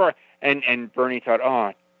this? And Bernie thought,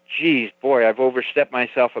 oh, geez, boy, I've overstepped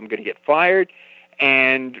myself. I'm going to get fired.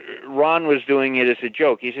 And Ron was doing it as a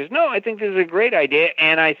joke. He says, no, I think this is a great idea,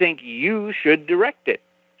 and I think you should direct it.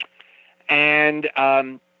 And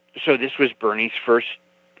so this was Bernie's first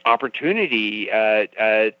opportunity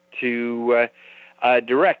to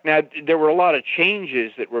direct. Now, there were a lot of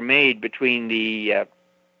changes that were made between the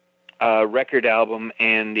record album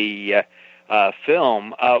and the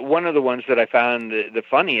film. One of the ones that I found the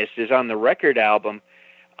funniest is on the record album,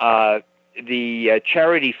 the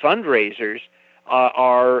charity fundraisers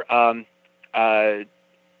are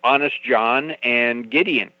Honest John and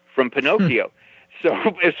Gideon from Pinocchio.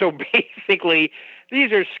 So basically,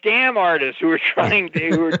 these are scam artists who are trying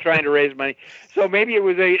to raise money. So maybe it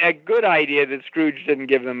was a good idea that Scrooge didn't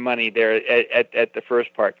give them money there at the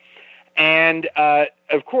first part. And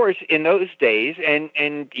of course, in those days, and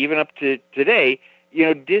even up to today,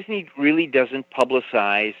 Disney really doesn't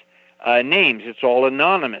publicize names. It's all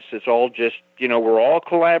anonymous. It's all just, we're all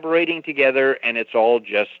collaborating together, and it's all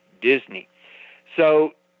just Disney.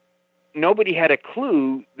 So nobody had a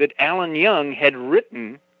clue that Alan Young had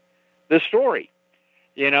written the story,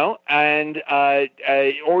 and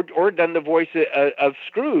or done the voice of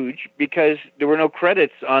Scrooge, because there were no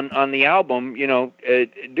credits on the album,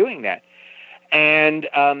 doing that. And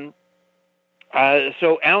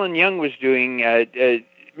so Alan Young was doing.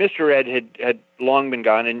 Mr. Ed had long been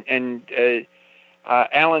gone, and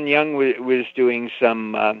Alan Young was doing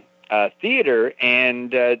some theater,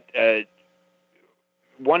 and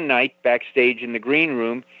one night backstage in the green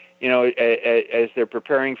room, as they're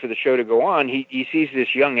preparing for the show to go on, he sees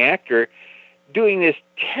this young actor doing this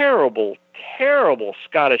terrible, terrible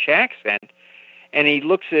Scottish accent, and he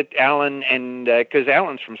looks at Alan, and because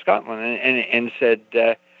Alan's from Scotland, and said,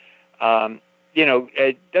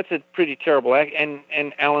 that's a pretty terrible act.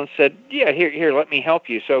 And Alan said, yeah, here, let me help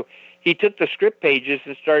you. So he took the script pages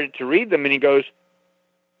and started to read them, and he goes,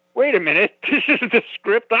 wait a minute, this is the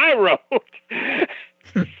script I wrote.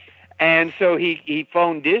 And so he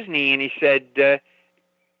phoned Disney, and he said,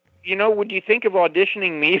 would you think of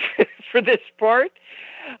auditioning me for this part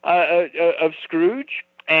of Scrooge?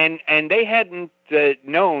 And they hadn't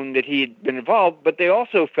known that he had been involved, but they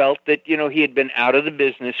also felt that, he had been out of the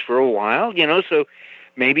business for a while, so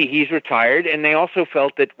maybe he's retired. And they also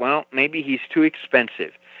felt that, well, maybe he's too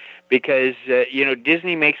expensive because,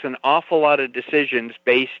 Disney makes an awful lot of decisions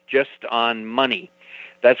based just on money.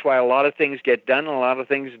 That's why a lot of things get done and a lot of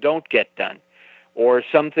things don't get done. Or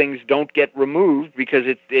some things don't get removed because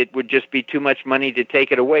it would just be too much money to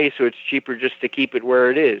take it away, so it's cheaper just to keep it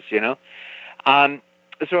where it is,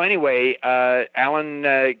 So anyway, Alan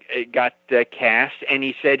got cast, and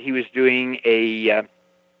he said he was doing a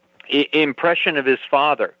impression of his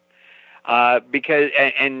father. Because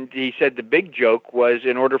he said the big joke was,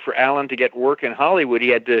 in order for Alan to get work in Hollywood, he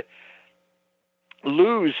had to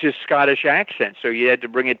lose his Scottish accent, so he had to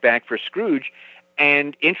bring it back for Scrooge.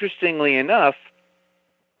 And interestingly enough,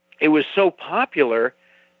 it was so popular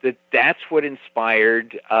that that's what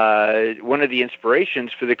inspired one of the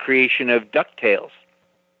inspirations for the creation of DuckTales,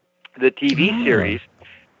 the TV series,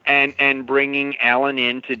 and bringing Alan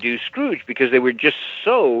in to do Scrooge, because they were just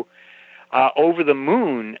so over the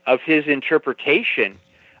moon of his interpretation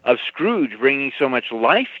of Scrooge, bringing so much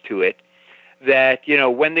life to it, that,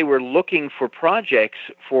 when they were looking for projects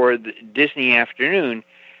for the Disney Afternoon,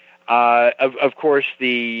 of course,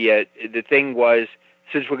 the thing was,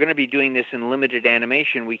 since we're going to be doing this in limited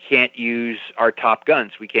animation, we can't use our top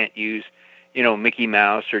guns. We can't use, Mickey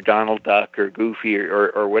Mouse or Donald Duck or Goofy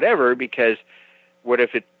or whatever, because what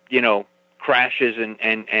if it, crashes and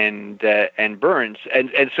burns?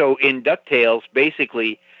 And so in DuckTales,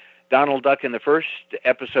 basically, Donald Duck in the first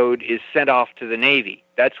episode is sent off to the Navy.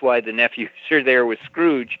 That's why the nephews are there with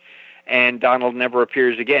Scrooge, and Donald never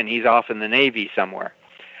appears again. He's off in the Navy somewhere.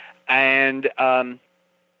 And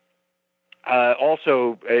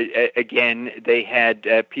also, again, they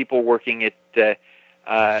had people working at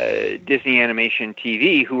Disney Animation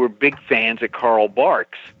TV who were big fans of Carl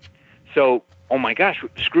Barks. So, oh my gosh,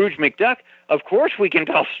 Scrooge McDuck, of course we can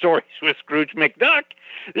tell stories with Scrooge McDuck.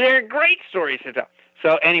 They're great stories to tell.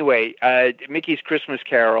 So anyway, Mickey's Christmas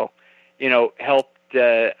Carol, helped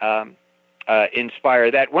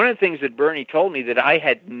inspire that. One of the things that Bernie told me that I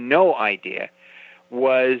had no idea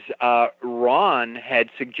was Ron had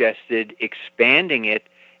suggested expanding it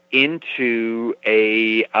into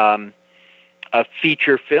a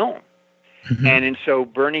feature film. Mm-hmm. And so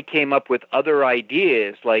Bernie came up with other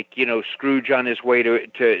ideas, like, Scrooge on his way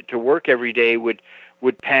to work every day would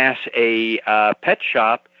pass a pet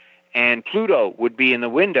shop, and Pluto would be in the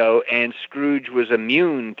window, and Scrooge was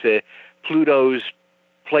immune to Pluto's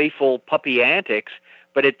playful puppy antics,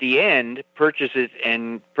 but at the end purchases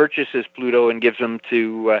Pluto and gives him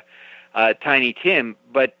to Tiny Tim.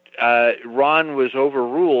 But Ron was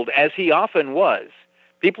overruled, as he often was.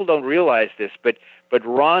 People don't realize this, but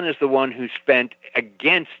Ron is the one who spent,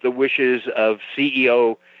 against the wishes of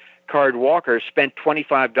CEO Card Walker, spent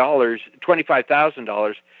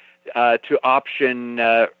 $25,000 to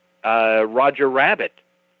option Roger Rabbit,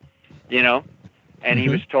 and he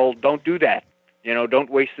was told, don't do that,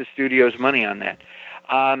 don't waste the studio's money on that.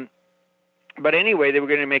 But anyway, they were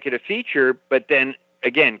going to make it a feature, but then,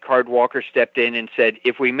 again, Card Walker stepped in and said,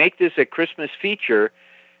 if we make this a Christmas feature,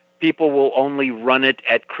 people will only run it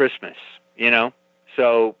at Christmas,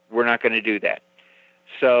 so we're not going to do that.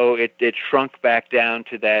 So it shrunk back down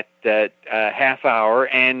to that half hour,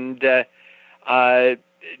 and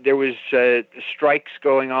there was strikes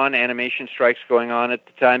going on, animation strikes going on at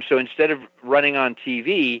the time. So instead of running on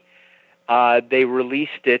TV, they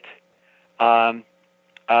released it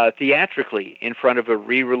theatrically in front of a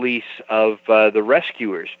re-release of The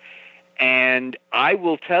Rescuers. And I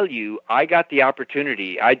will tell you, I got the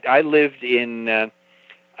opportunity. I lived in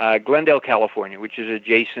Glendale, California, which is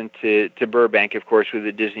adjacent to Burbank, of course, where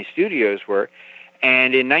the Disney Studios were.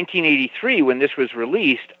 And in 1983, when this was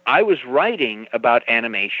released, I was writing about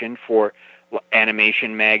animation for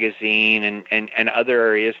Animation Magazine and other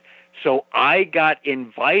areas. So I got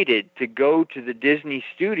invited to go to the Disney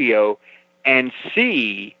studio and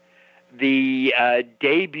see the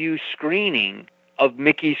debut screening of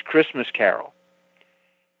Mickey's Christmas Carol.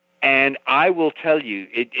 And I will tell you,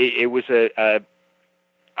 it was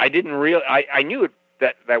I didn't real I knew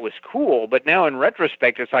that was cool, but now in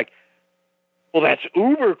retrospect, it's like, well, that's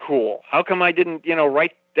uber cool. How come I didn't,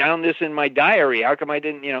 write down this in my diary? How come I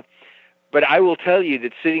didn't, But I will tell you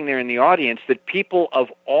that sitting there in the audience, that people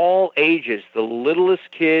of all ages, the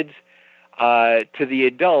littlest kids to the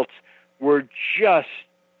adults, were just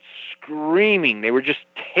screaming. They were just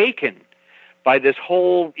taken by this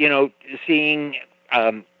whole, seeing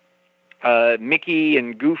Mickey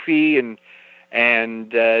and Goofy and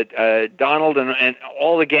Donald and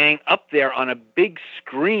all the gang up there on a big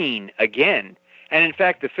screen again. And in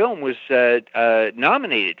fact, the film was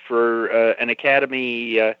nominated for an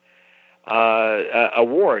Academy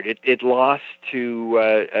award. It lost to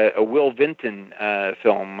a Will Vinton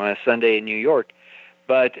film, Sunday in New York,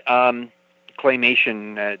 but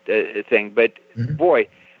claymation thing. But boy,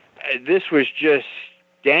 this was just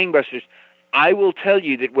gangbusters. I will tell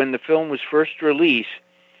you that when the film was first released,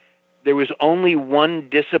 there was only one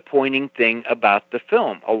disappointing thing about the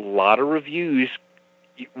film. A lot of reviews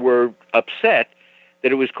were upset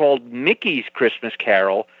that it was called Mickey's Christmas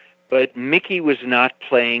Carol, but Mickey was not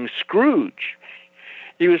playing Scrooge.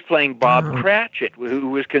 He was playing Bob Cratchit, who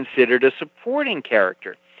was considered a supporting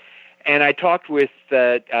character. And I talked with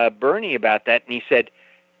Bernie about that, and he said,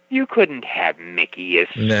 you couldn't have Mickey as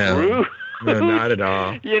Scrooge. No, not at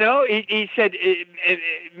all. He said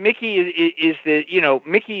Mickey is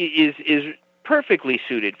Mickey is perfectly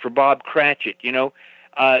suited for Bob Cratchit.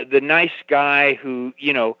 The nice guy who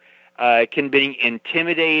can be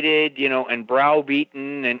intimidated, and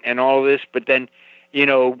browbeaten and all of this, but then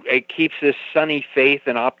it keeps this sunny faith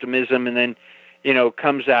and optimism, and then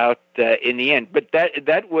comes out in the end. But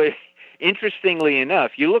that was, interestingly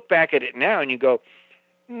enough, you look back at it now and you go,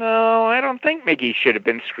 no, I don't think Mickey should have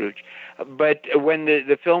been Scrooge. But when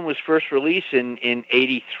the film was first released in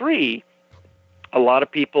 1983, a lot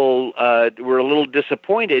of people were a little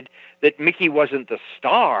disappointed that Mickey wasn't the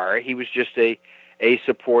star. He was just a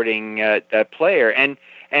supporting player.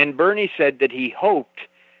 And Bernie said that he hoped,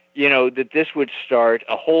 that this would start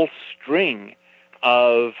a whole string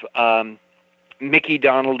of Mickey,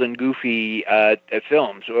 Donald, and Goofy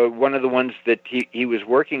films. One of the ones that he was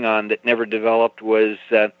working on that never developed was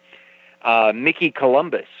Mickey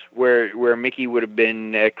Columbus, where Mickey would have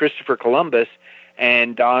been Christopher Columbus,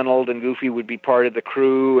 and Donald and Goofy would be part of the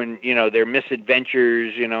crew, and their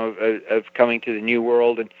misadventures, of coming to the New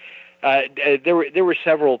World. And there were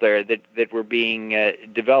several there that were being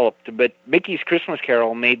developed. But Mickey's Christmas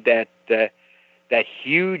Carol made that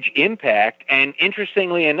huge impact, and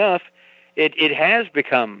interestingly enough, it has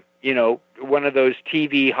become one of those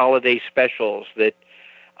TV holiday specials that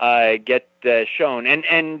get shown.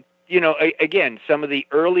 And again, some of the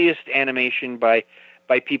earliest animation by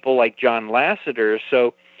people like John Lasseter.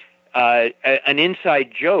 So an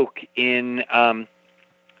inside joke in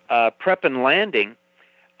Prep and Landing,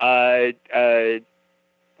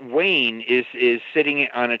 Wayne is sitting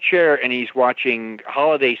on a chair and he's watching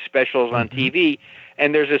holiday specials on TV,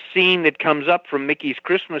 and there's a scene that comes up from Mickey's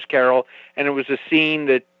Christmas Carol, and it was a scene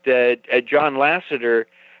that John Lasseter,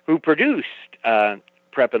 who produced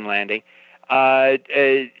Prep and Landing,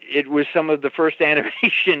 it was some of the first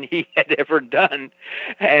animation he had ever done,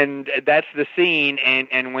 and that's the scene,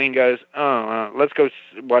 and Wayne goes, let's go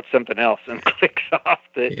watch something else, and clicks off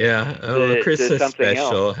the Christmas something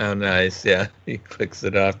special else. How nice. Yeah, he clicks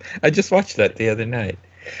it off. I just watched that the other night.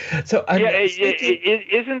 So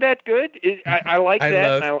isn't that good? I like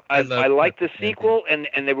that. I like the sequel, and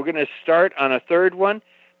they were going to start on a third one,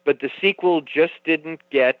 but the sequel just didn't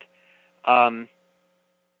get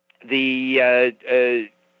the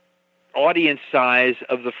audience size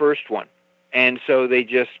of the first one, and so they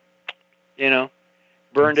just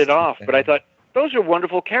burned it off. But I thought, those are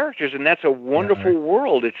wonderful characters, and that's a wonderful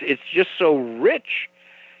world. It's just so rich,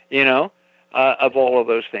 of all of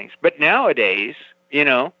those things. But nowadays,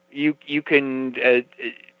 you can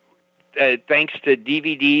thanks to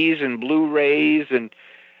DVDs and Blu-rays and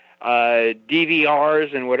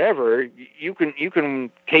DVRs and whatever, you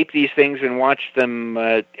can tape these things and watch them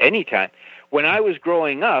anytime. When I was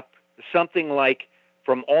growing up, something like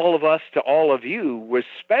From All of Us to All of You was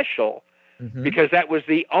special because that was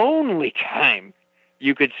the only time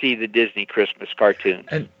you could see the Disney Christmas cartoons.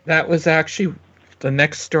 And that was actually the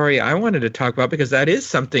next story I wanted to talk about, because that is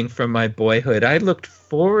something from my boyhood. I looked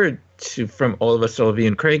forward to From All of Us to All of You,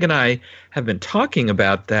 and Craig and I have been talking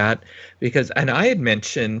about that and I had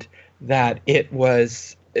mentioned that it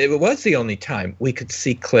was it was the only time we could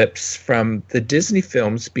see clips from the Disney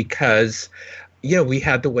films because, we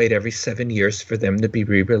had to wait every 7 years for them to be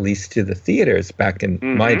re-released to the theaters back in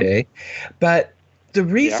my day. But the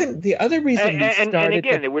other reason we started, and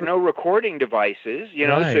again, there were no recording devices,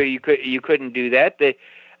 Right. so you couldn't do that.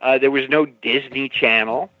 There was no Disney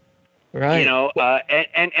Channel, right?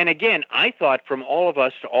 And again, I thought from all of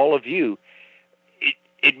us to all of you,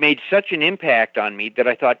 it made such an impact on me that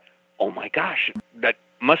I thought, oh my gosh, that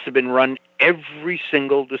must have been run every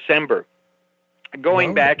single December.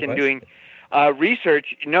 Going back and doing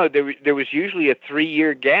research, there was usually a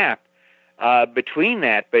 3-year gap between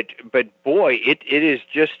that, but boy, it is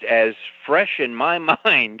just as fresh in my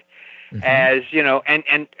mind as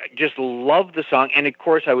and just love the song. And of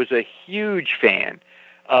course, I was a huge fan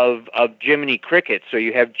of Jiminy Cricket. So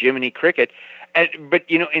you have Jiminy Cricket, but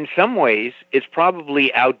in some ways, it's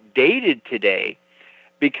probably outdated today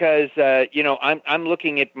because I'm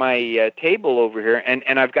looking at my table over here,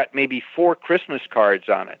 and I've got maybe 4 Christmas cards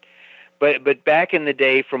on it. But back in the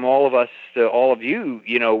day, from all of us to all of you,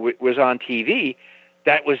 was on TV.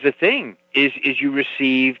 That was the thing: is you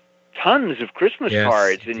received tons of Christmas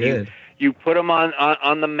cards, and you put them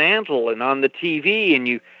on the mantle and on the TV, and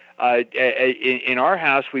you in our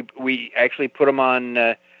house we actually put them on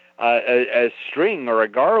a string or a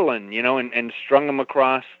garland, and strung them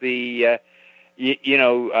across the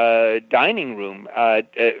dining room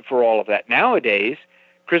for all of that. Nowadays,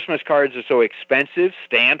 Christmas cards are so expensive,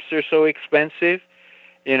 stamps are so expensive,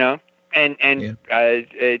 and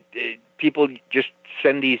people just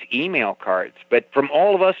send these email cards. But from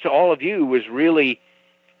all of us to all of you was really,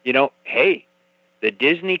 hey, the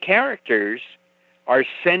Disney characters are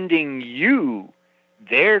sending you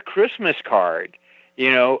their Christmas card,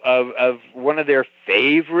 of one of their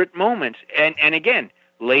favorite moments. And again,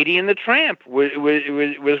 Lady and the Tramp was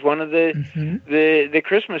one of the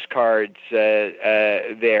Christmas cards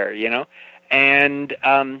there, and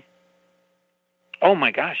oh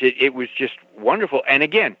my gosh, it was just wonderful. And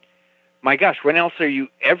again, my gosh, when else are you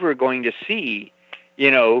ever going to see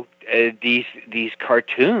these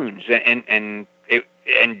cartoons and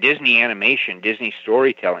Disney animation, Disney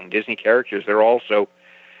storytelling, Disney characters? They're all so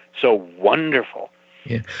wonderful.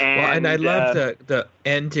 Yeah. And I love the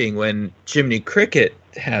ending when Jiminy Cricket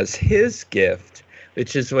has his gift,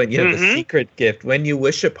 which is when the secret gift, when you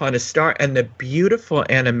wish upon a star, and the beautiful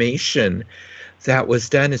animation that was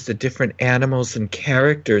done as the different animals and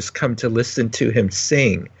characters come to listen to him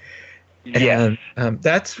sing. Yes. And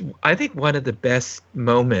that's, I think, one of the best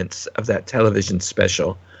moments of that television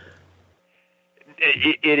special.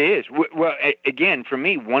 It is. Well, again, for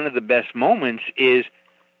me, one of the best moments is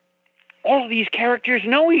all of these characters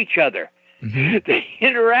know each other. They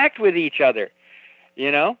interact with each other,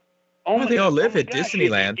 they all live at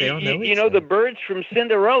Disneyland. They all know each other. The birds from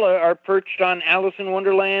Cinderella are perched on Alice in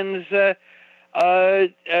Wonderland's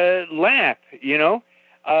lap,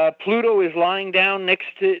 Pluto is lying down next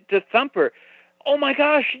to Thumper. Oh my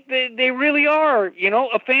gosh, they really are,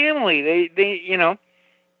 a family. They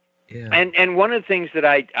Yeah. And one of the things that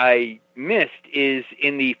I missed is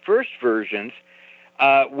in the first versions,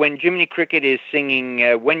 when Jiminy Cricket is singing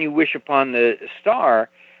 "When You Wish Upon the Star,"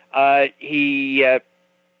 he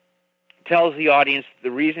tells the audience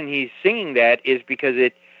the reason he's singing that is because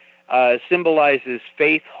it symbolizes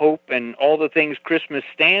faith, hope, and all the things Christmas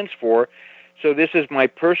stands for. So this is my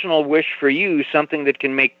personal wish for you, something that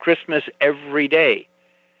can make Christmas every day.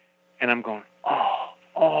 And I'm going,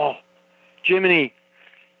 oh, Jiminy,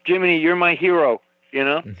 you're my hero,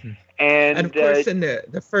 And of course, in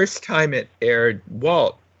the first time it aired,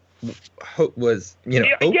 Walt was,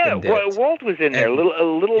 opened it. Walt was in there, a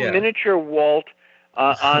little miniature Walt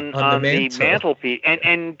on the mantelpiece.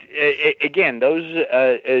 And again, those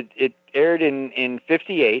it aired in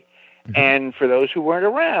 58. And for those who weren't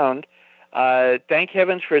around, thank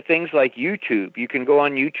heavens for things like YouTube. You can go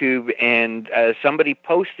on YouTube, and somebody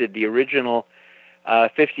posted the original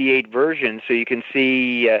 58 version, so you can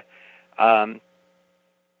see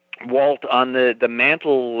Walt on the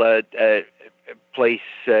mantle place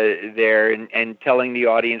there, and telling the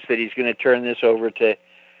audience that he's going to turn this over to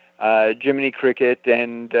Jiminy Cricket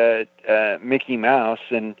and Mickey Mouse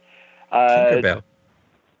and Tinkerbell.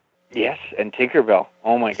 Yes, and Tinkerbell.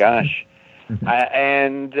 Oh my gosh.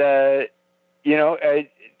 The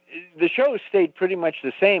show stayed pretty much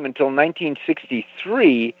the same until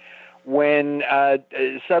 1963, when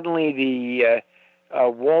suddenly the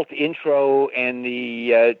Walt intro and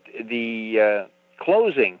the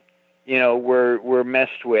closing, were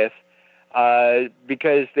messed with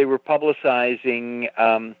because they were publicizing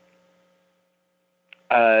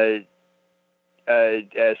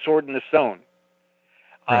Sword in the Stone.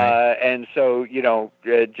 Right. And so,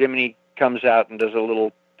 Jiminy comes out and does a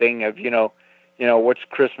little thing of, what's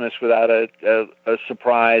Christmas without a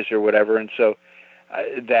surprise or whatever. And so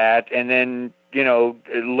that, and then,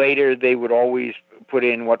 later they would always put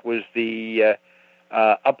in what was the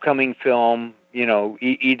upcoming film,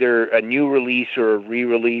 either a new release or a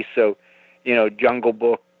re-release. So, Jungle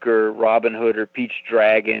Book or Robin Hood or Pete's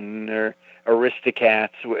Dragon or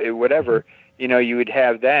Aristocats, whatever, you would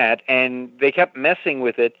have that. And they kept messing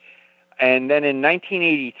with it. And then in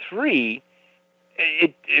 1983,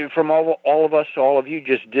 it from all of us to all of you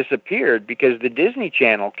just disappeared because the Disney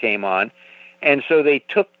Channel came on. And so they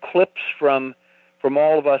took clips from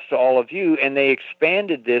all of us to all of you, and they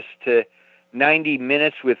expanded this to 90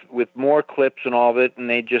 minutes with more clips and all of it, and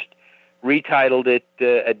they just retitled it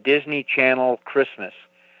A Disney Channel Christmas.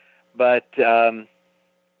 But, for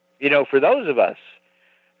those of us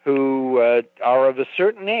who are of a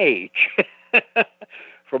certain age,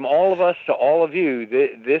 from all of us to all of you,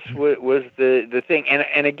 this was the thing.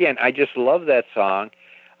 And again, I just love that song.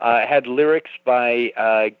 It had lyrics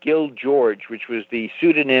by Gil George, which was the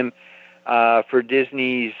pseudonym for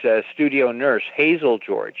Disney's studio nurse, Hazel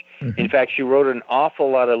George. Mm-hmm. In fact, she wrote an awful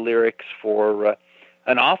lot of lyrics for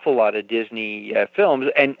an awful lot of Disney films.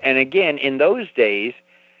 And again, in those days,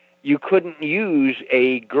 you couldn't use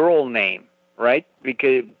a girl name, right?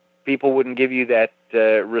 Because people wouldn't give you that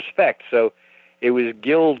respect. So it was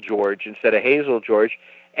Gil George instead of Hazel George.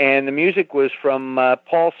 And the music was from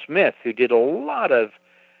Paul Smith, who did a lot of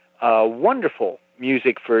wonderful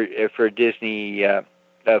music for Disney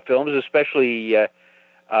films, especially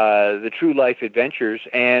the True Life Adventures.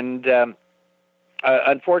 And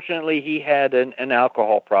unfortunately, he had an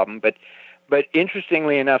alcohol problem. But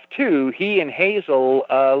interestingly enough, too, he and Hazel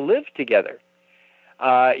lived together.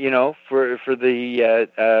 For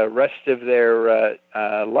the rest of their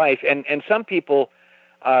life. And some people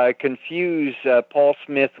confuse Paul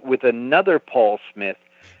Smith with another Paul Smith,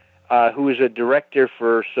 who was a director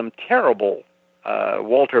for some terrible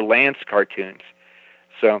Walter Lantz cartoons.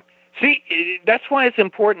 So, see, that's why it's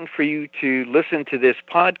important for you to listen to this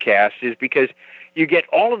podcast, is because you get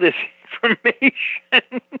all of this information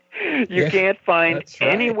you can't find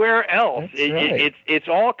anywhere else. It's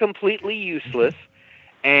all completely useless.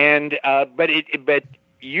 And but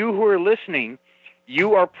you who are listening,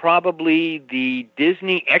 you are probably the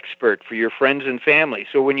Disney expert for your friends and family.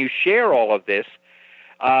 So when you share all of this,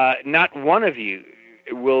 not one of you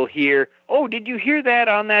will hear, "Oh, did you hear that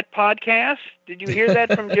on that podcast? Did you hear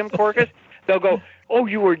that from Jim Korkis?" They'll go, "Oh,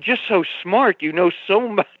 you were just so smart. You know so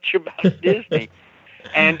much about Disney."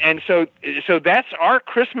 And so that's our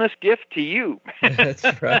Christmas gift to you. That's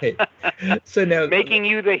right. So now, making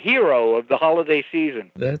you the hero of the holiday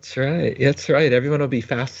season. That's right. That's right. Everyone will be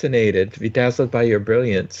fascinated, be dazzled by your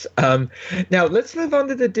brilliance. Now let's move on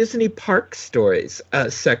to the Disney Park Stories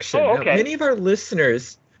section. Oh, okay. Now, many of our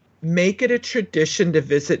listeners make it a tradition to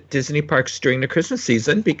visit Disney parks during the Christmas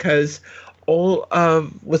season because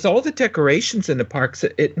with all the decorations in the parks,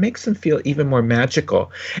 it makes them feel even more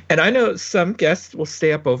magical. And I know some guests will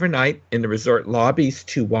stay up overnight in the resort lobbies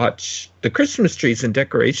to watch the Christmas trees and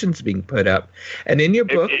decorations being put up. And in your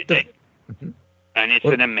book... and it's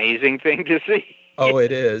an amazing thing to see. Oh,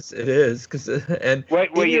 it is. It is.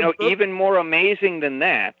 Even more amazing than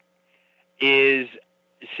that is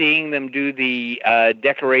seeing them do the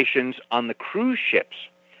decorations on the cruise ships.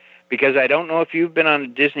 Because I don't know if you've been on a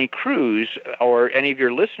Disney cruise or any of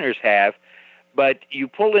your listeners have, but you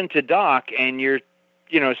pull into dock and you're,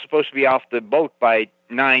 supposed to be off the boat by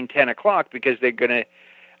 9, 10 o'clock because they're going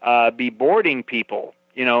to be boarding people,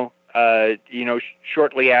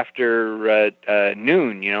 shortly after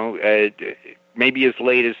noon, maybe as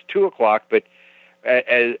late as 2 o'clock, but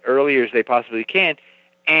as early as they possibly can.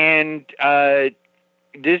 And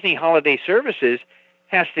Disney Holiday Services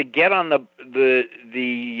has to get on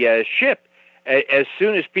the ship as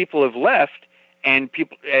soon as people have left, and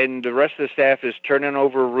the rest of the staff is turning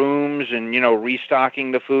over rooms and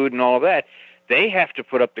restocking the food and all of that. They have to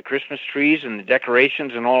put up the Christmas trees and the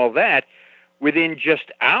decorations and all of that within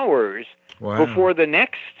just hours before the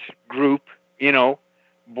next group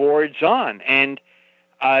boards on. And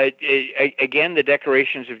again, the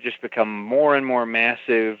decorations have just become more and more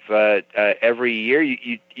massive every year.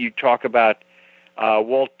 You talk about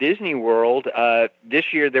Walt Disney World.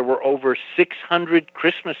 This year there were over 600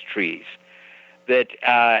 Christmas trees that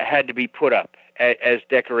had to be put up as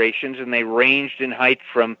decorations, and they ranged in height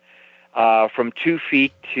from 2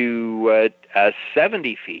 feet to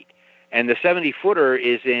 70 feet. And the 70-footer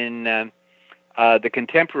is in the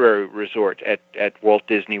Contemporary Resort at Walt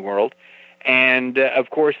Disney World. And, of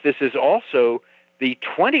course, this is also the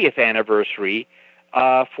 20th anniversary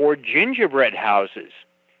for gingerbread houses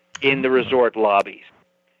in the resort lobbies.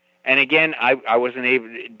 And again, I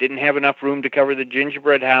wasn't didn't have enough room to cover the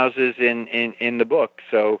gingerbread houses in the book.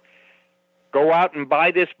 So go out and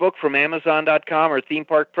buy this book from Amazon.com or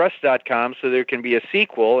ThemeParkPress.com so there can be a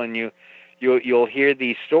sequel, and you'll hear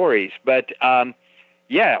these stories. But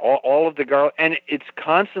yeah, all of the garland, and it's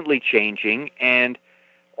constantly changing, and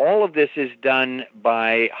all of this is done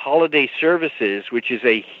by Holiday Services, which is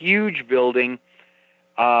a huge building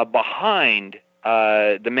behind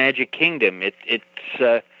the Magic Kingdom.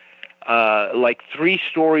 It's like 3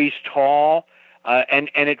 stories tall, and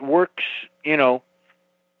it works,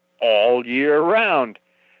 all year round.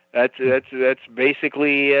 That's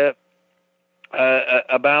basically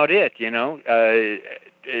about it,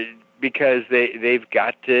 because they've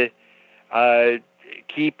got to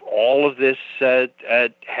keep all of this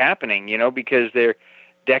happening, because they're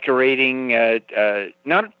decorating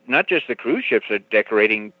not just the cruise ships, they're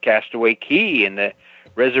decorating Castaway Cay and the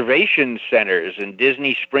reservation centers and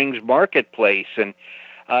Disney Springs Marketplace, and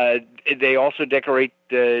they also decorate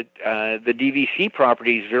the DVC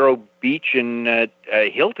properties, Vero Beach and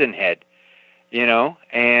Hilton Head,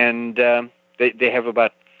 and they have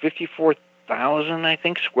about 54,000, I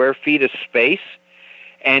think, square feet of space,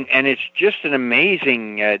 and it's just an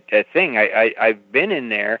amazing thing. I've been in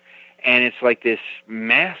there, and it's like this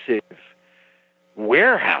massive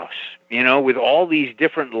warehouse, with all these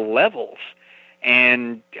different levels.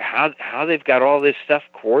 And how they've got all this stuff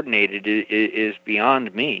coordinated is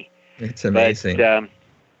beyond me. It's amazing. But,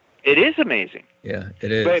 it is amazing. Yeah,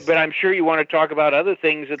 it is. But I'm sure you want to talk about other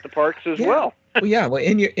things at the parks as well. Well,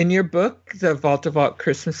 in your book, the Vault of Walt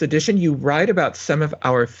Christmas Edition, you write about some of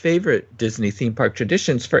our favorite Disney theme park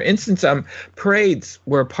traditions. For instance, parades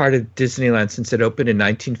were a part of Disneyland since it opened in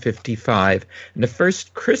 1955, and the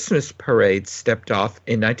first Christmas parade stepped off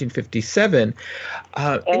in 1957.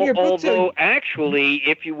 Although, actually,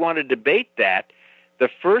 if you want to debate that, the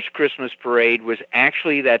first Christmas parade was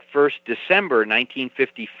actually that first December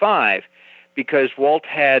 1955, because Walt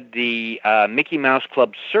had the Mickey Mouse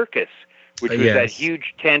Club Circus, which was that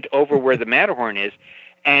huge tent over where the Matterhorn is.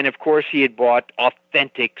 And, of course, he had bought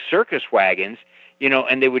authentic circus wagons,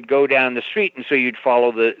 and they would go down the street, and so you'd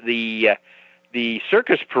follow the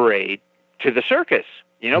circus parade to the circus,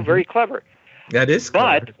 very clever. That is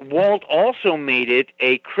clever. But Walt also made it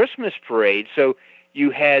a Christmas parade, so you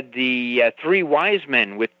had the 3 wise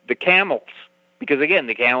men with the camels, because, again,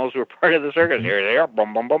 the camels were part of the circus. Here they are,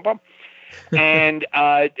 bum, bum, bum, bum. And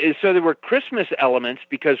so there were Christmas elements,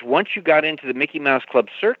 because once you got into the Mickey Mouse Club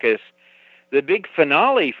Circus, the big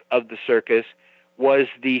finale of the circus was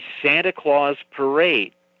the Santa Claus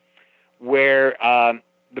Parade, where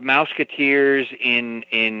the Mouseketeers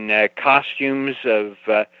in costumes of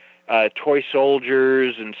toy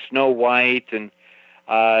soldiers and Snow White and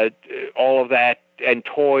all of that, and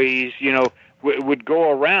toys, would go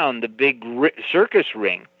around the big circus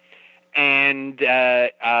ring. And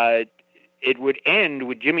it would end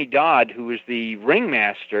with Jimmy Dodd, who was the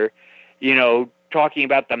ringmaster, talking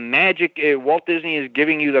about the magic. Walt Disney is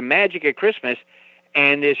giving you the magic of Christmas,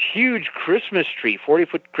 and this huge Christmas tree,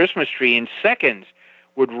 40-foot Christmas tree, in seconds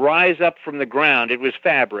would rise up from the ground. It was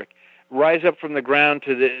fabric. Rise up from the ground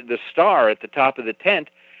to the star at the top of the tent,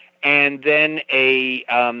 and then a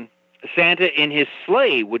Santa in his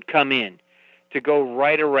sleigh would come in to go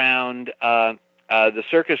right around the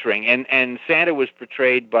circus ring, and Santa was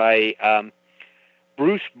portrayed by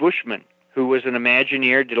Bruce Bushman, who was an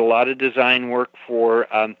Imagineer, did a lot of design work for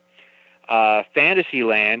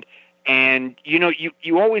Fantasyland, and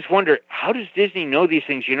you always wonder, how does Disney know these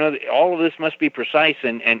things? All of this must be precise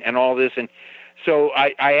and all this, and so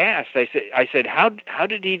I asked, I said, how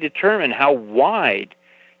did he determine how wide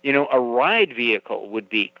a ride vehicle would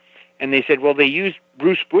be? And they said, well, they used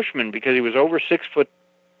Bruce Bushman because he was over 6 foot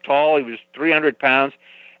tall, he was 300 pounds,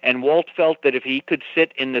 and Walt felt that if he could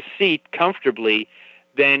sit in the seat comfortably,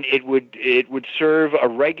 then it would serve a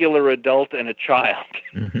regular adult and a child.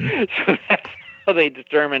 Mm-hmm. So that's how they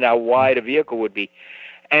determined how wide a vehicle would be.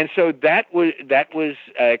 And so that was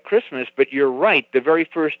Christmas, but you're right, the very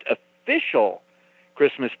first official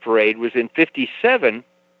Christmas parade was in 57,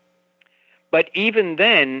 but even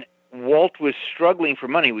then, Walt was struggling for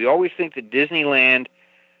money. We always think that Disneyland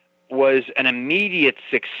was an immediate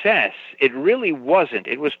success. It really wasn't.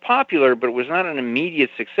 It was popular, but it was not an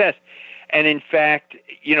immediate success. And in fact,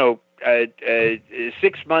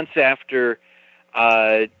 6 months after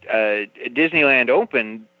Disneyland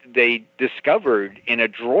opened, they discovered in a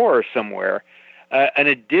drawer somewhere an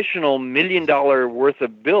additional $1 million worth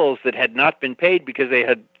of bills that had not been paid because they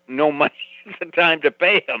had no money at the time to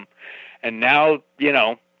pay them. And now,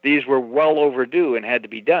 these were well overdue and had to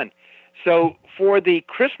be done. So for the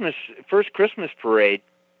first Christmas parade,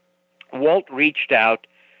 Walt reached out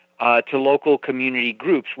to local community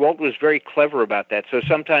groups. Walt was very clever about that. So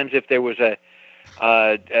sometimes if there was an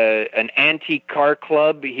antique car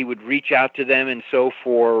club, he would reach out to them, and so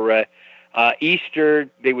for Easter,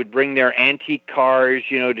 they would bring their antique cars,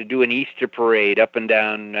 to do an Easter parade up and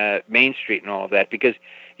down Main Street and all of that, because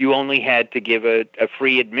you only had to give a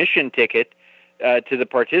free admission ticket to the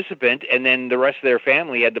participant, and then the rest of their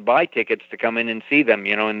family had to buy tickets to come in and see them,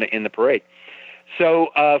 in the parade.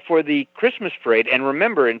 So for the Christmas parade, and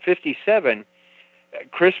remember, in '57,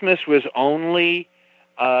 Christmas was only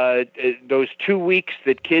those 2 weeks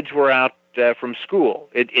that kids were out from school.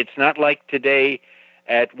 It's not like today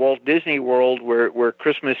at Walt Disney World where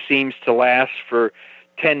Christmas seems to last for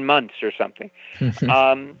 10 months or something.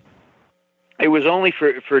 It was only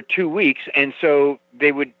for 2 weeks, and so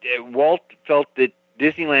Walt felt that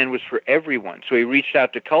Disneyland was for everyone. So he reached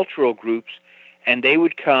out to cultural groups, and they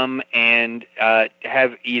would come and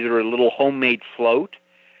have either a little homemade float,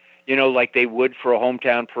 like they would for a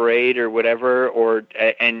hometown parade or whatever, or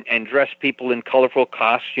and dress people in colorful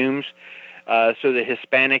costumes. So the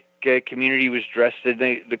Hispanic community was dressed in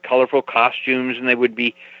the colorful costumes, and they would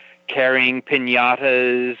be carrying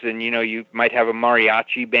piñatas, and you might have a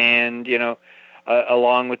mariachi band,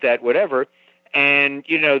 along with that, whatever. And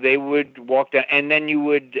they would walk down, and then you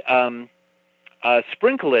would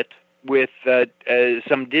sprinkle it with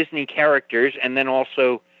some Disney characters, and then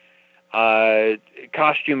also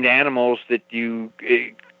costumed animals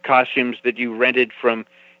costumes that you rented from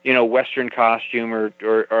Western Costume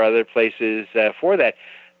or other places for that.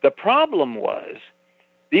 The problem was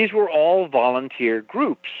these were all volunteer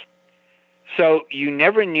groups, so you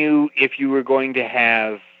never knew if you were going to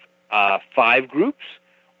have 5 groups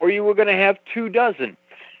or you were going to have 24.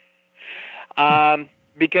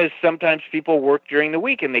 Because sometimes people worked during the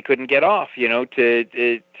week and they couldn't get off, to go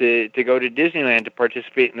to Disneyland to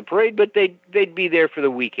participate in the parade, but they'd be there for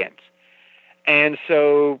the weekends. And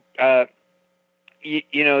so, the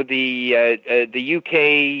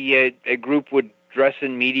UK group would dress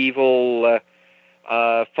in medieval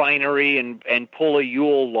finery and pull a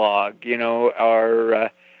Yule log,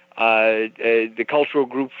 or the cultural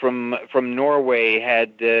group from Norway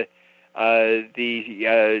had the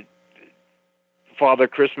Father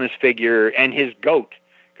Christmas figure and his goat,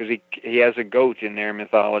 because he has a goat in their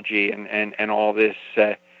mythology, and all this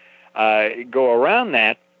go around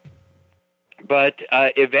that. But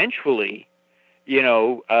eventually,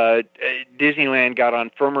 Disneyland got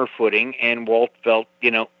on firmer footing, and Walt felt,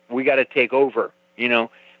 we got to take over.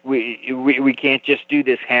 We can't just do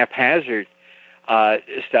this haphazard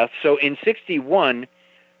stuff. So in '61,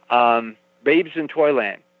 Babes in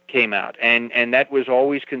Toyland came out, and that was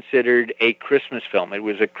always considered a Christmas film. It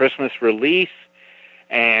was a Christmas release,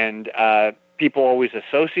 and people always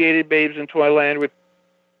associated Babes in Toyland with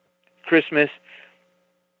Christmas.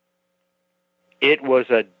 It was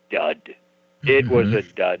a dud. It was a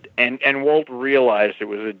dud, and Walt realized it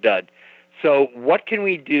was a dud. So what can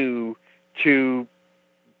we do to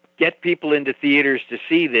get people into theaters to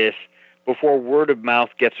see this before word of mouth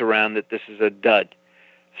gets around that this is a dud?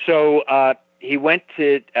 So he went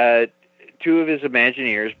to 2 of his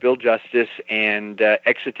Imagineers, Bill Justice and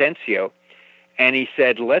Exitencio, and he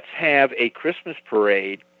said, let's have a Christmas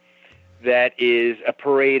parade that is a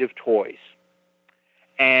parade of toys.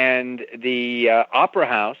 And the Opera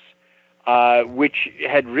House, which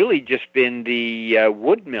had really just been the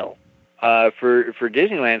wood mill for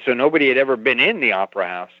Disneyland, so nobody had ever been in the Opera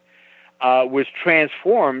House, was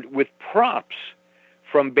transformed with props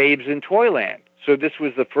from Babes in Toyland. So this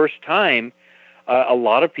was the first time a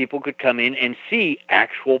lot of people could come in and see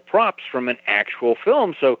actual props from an actual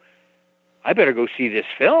film. So I better go see this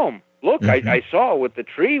film. Look, I saw what the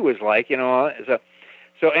tree was like,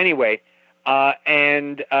 So anyway,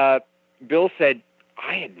 and Bill said,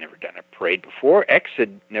 I had never done a parade before. X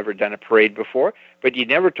had never done a parade before, but you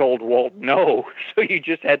never told Walt no, so you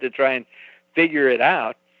just had to try and figure it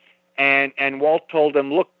out. And Walt told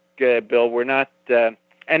him, look, Bill, we're not...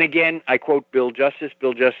 and again, I quote Bill Justice.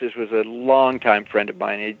 Bill Justice was a longtime friend of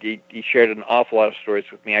mine. He shared an awful lot of stories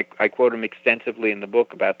with me. I quote him extensively in the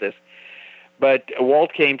book about this. But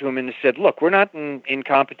Walt came to him and said, look, we're not in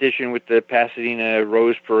competition with the Pasadena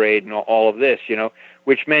Rose Parade and all of this,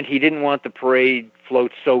 which meant he didn't want the parade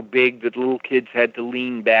float so big that little kids had to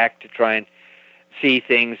lean back to try and see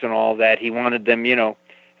things and all that. He wanted them,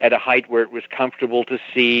 at a height where it was comfortable to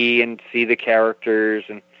see and see the characters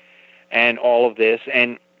and all of this.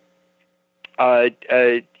 And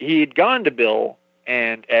he had gone to Bill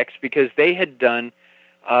and X because they had done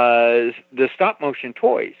the stop motion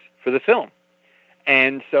toys for the film.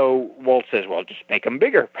 And so Walt says, well, just make them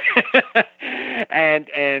bigger.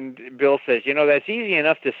 and Bill says, that's easy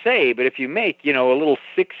enough to say, but if you make, a little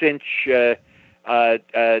 6-inch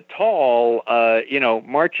tall,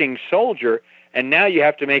 marching soldier, and now you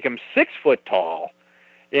have to make him 6 foot tall,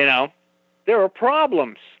 there are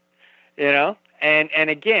problems, And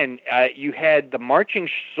again, you had the marching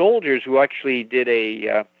soldiers who actually did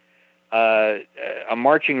a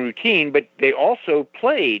marching routine, but they also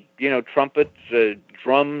played, trumpets,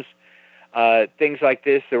 drums, things like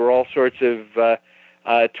this. There were all sorts of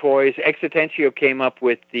toys. Exitentio came up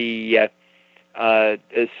with the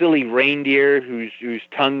silly reindeer whose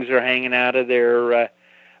tongues are hanging out of their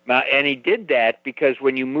mouth, and he did that because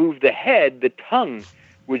when you move the head, the tongue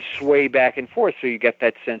would sway back and forth, so you get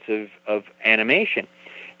that sense of animation,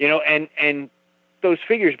 and those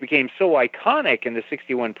figures became so iconic in the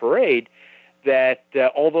 '61 parade that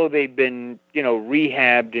although they've been,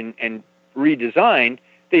 rehabbed and redesigned,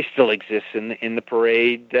 they still exist in the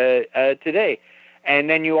parade today. And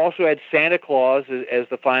then you also had Santa Claus as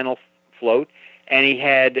the final float, and he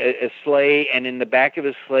had a sleigh, and in the back of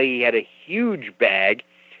his sleigh he had a huge bag,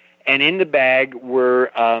 and in the bag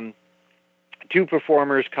were 2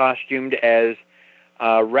 performers costumed as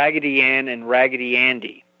Raggedy Ann and Raggedy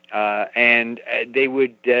Andy. And they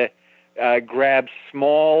would grab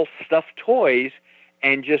small stuffed toys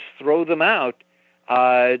and just throw them out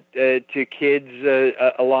to kids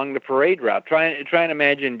along the parade route. Try and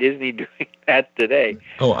imagine Disney doing that today.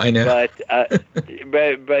 Oh, I know.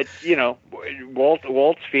 But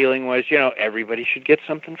Walt's feeling was, everybody should get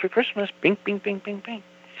something for Christmas. Bing, bing, bing, bing, bing.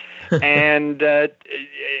 And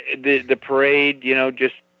the parade,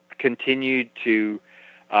 just continued to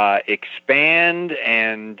expand,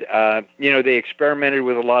 and they experimented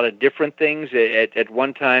with a lot of different things. At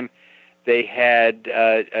one time, they had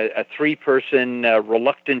a 3-person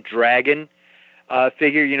reluctant dragon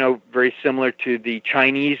figure, very similar to the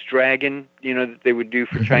Chinese dragon, that they would do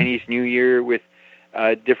for Chinese New Year with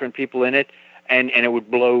different people in it, and it would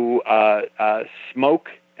blow smoke,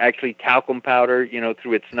 actually talcum powder,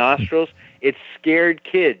 through its nostrils. It scared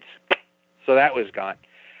kids, so that was gone.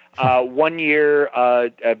 One year,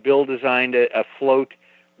 Bill designed a float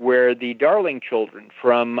where the Darling children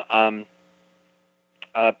from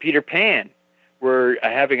Peter Pan were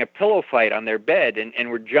having a pillow fight on their bed and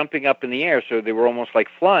were jumping up in the air, so they were almost like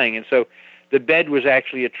flying. And so the bed was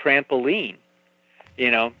actually a trampoline,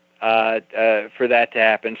 for that to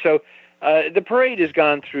happen. So the parade has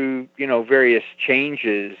gone through, various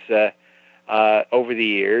changes over the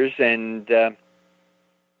years, and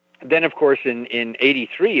then, of course, in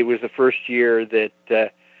 '83, it was the first year that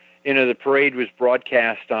the parade was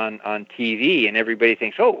broadcast on TV, and everybody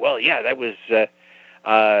thinks, oh, well, yeah, that was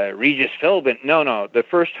Regis Philbin. No, the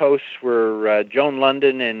first hosts were Joan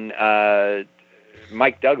London and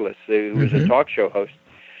Mike Douglas, who was a talk show host.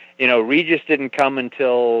 Regis didn't come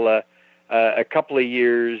until a couple of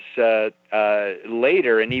years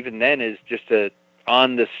later, and even then is just a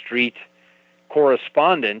on-the-street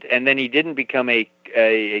correspondent, and then he didn't become a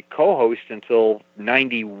co-host until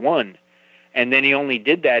 '91, and then he only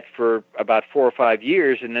did that for about 4 or 5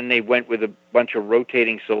 years, and then they went with a bunch of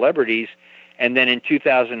rotating celebrities, and then in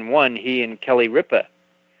 2001 he and Kelly Ripa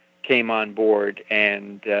came on board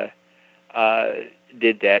and did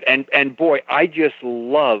that, and boy, I just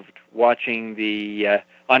loved watching the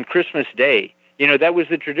on Christmas Day. That was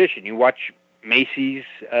the tradition. You watch Macy's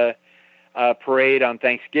parade on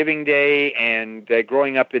Thanksgiving Day, and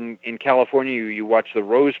growing up in California, you watch the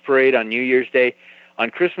Rose Parade on New Year's Day. On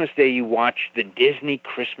Christmas Day, you watch the Disney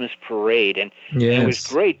Christmas Parade, and it was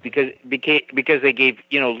great because they gave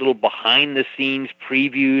little behind the scenes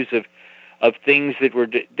previews of things that were.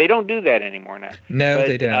 They don't do that anymore now. No, but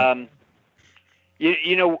they don't.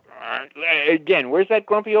 Again, where's that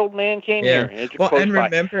grumpy old man came here? Well, and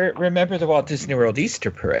remember the Walt Disney World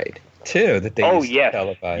Easter Parade too that they used to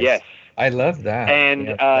televise. Yes. I love that,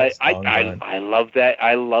 and I love that.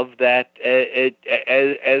 I love that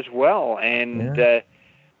as well. And the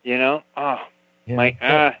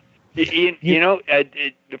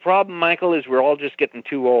problem, Michael, is we're all just getting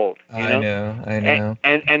too old. I know.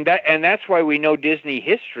 And that's why we know Disney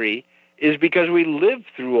history is because we lived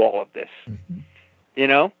through all of this.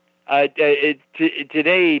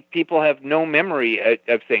 Today people have no memory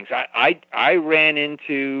of things. I ran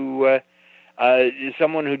into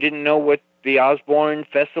someone who didn't know what the Osborne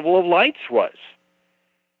Festival of Lights was.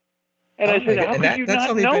 And I said, how could you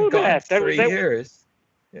not know that? 3 years.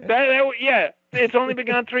 It's only been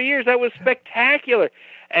gone 3 years. That was spectacular.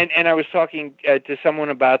 And I was talking to someone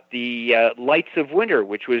about the Lights of Winter,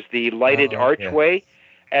 which was the lighted archway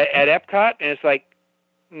at Epcot, and it's like,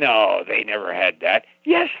 no, they never had that.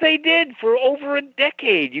 Yes, they did for over a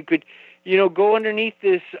decade. You could, go underneath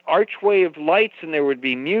this archway of lights, and there would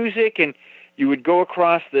be music, and you would go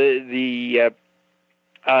across the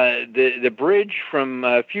bridge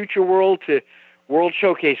from Future World to World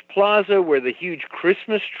Showcase Plaza, where the huge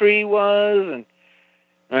Christmas tree was, and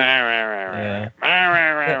Yeah.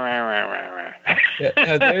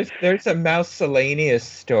 There's a miscellaneous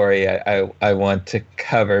story I want to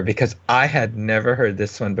cover because I had never heard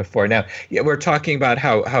this one before. Now, we're talking about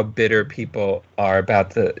how bitter people are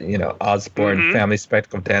about the Osborne family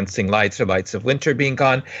spectacle of dancing lights or lights of winter being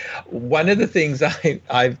gone. One of the things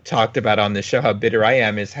I've talked about on the show, how bitter I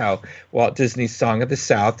am, is how Walt Disney's Song of the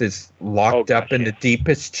South is locked up in the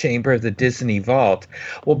deepest chamber of the Disney vault.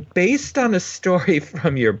 Well, based on a story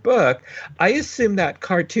from your book, I assume that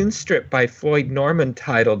cartoon strip by Floyd Norman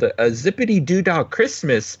titled "A Zippity Doo-Dah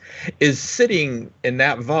Christmas" is sitting in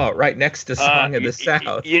that vault right next to Song of the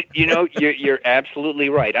South. You're absolutely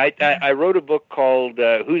right. I wrote a book called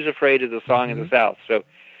 "Who's Afraid of the Song of the South," so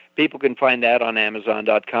people can find that on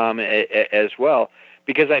Amazon.com as well.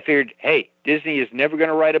 Because I figured, hey, Disney is never going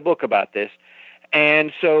to write a book about this,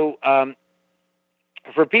 and so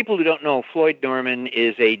for people who don't know, Floyd Norman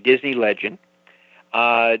is a Disney legend.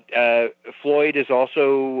 Floyd is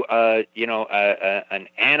also, an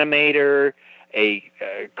animator, a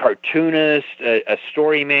cartoonist, a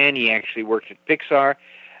story man. He actually worked at Pixar.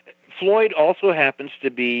 Floyd also happens to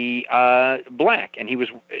be black, and he was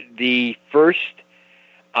the first.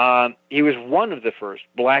 He was one of the first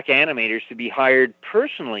black animators to be hired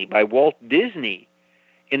personally by Walt Disney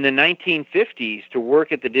in the 1950s to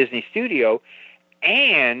work at the Disney studio,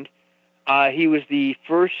 and he was the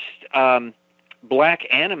first black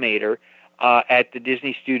animator at the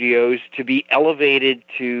Disney studios to be elevated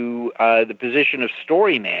to the position of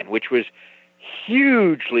storyman, which was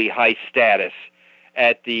hugely high status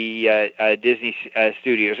at the Disney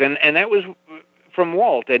studios, and that was from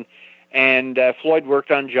Walt. And Floyd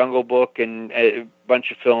worked on Jungle Book and a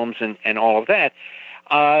bunch of films and all of that.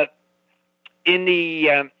 In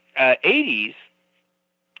the 80s,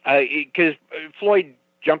 because Floyd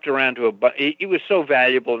jumped around to he was so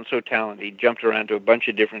valuable and so talented, he jumped around to a bunch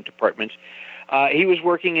of different departments. He was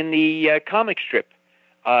working in the comic strip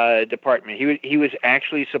department. He was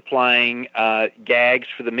actually supplying gags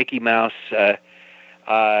for the Mickey Mouse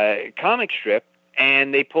comic strip,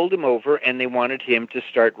 and they pulled him over and they wanted him to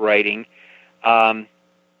start writing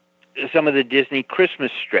some of the Disney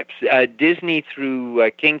Christmas strips. Disney,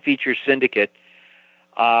 through King Feature Syndicate,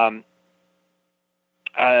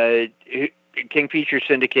 King Feature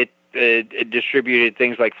Syndicate distributed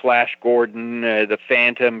things like Flash Gordon, The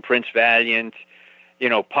Phantom, Prince Valiant,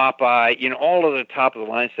 Popeye, all of the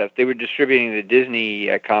top-of-the-line stuff. They were distributing the Disney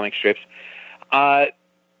comic strips.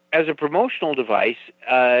 As a promotional device,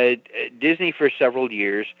 Disney for several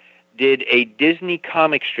years did a Disney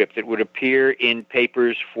comic strip that would appear in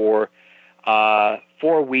papers for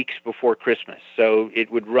 4 weeks before Christmas. So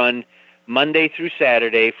it would run Monday through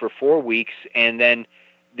Saturday for 4 weeks, and then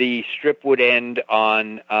the strip would end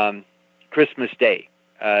on Christmas Day,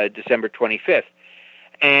 December 25th.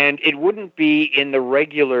 And it wouldn't be in the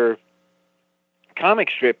regular comic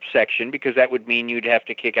strip section, because that would mean you'd have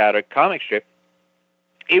to kick out a comic strip.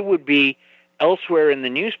 It would be elsewhere in the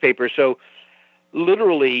newspaper. So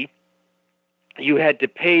literally, you had to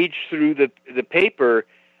page through the paper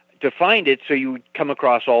to find it, so you would come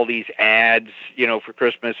across all these ads, for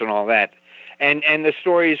Christmas and all that. And the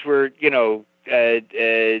stories were,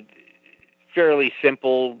 fairly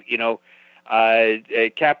simple.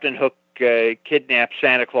 Captain Hook kidnaps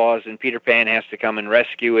Santa Claus, and Peter Pan has to come and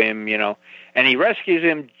rescue him, and he rescues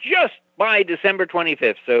him just by December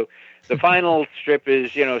 25th. So the final strip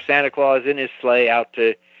is, Santa Claus in his sleigh out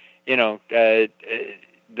to,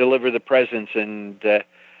 deliver the presents and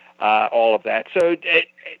all of that. So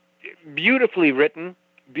beautifully written,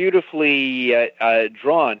 beautifully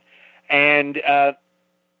drawn. And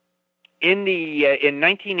in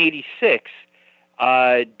 1986,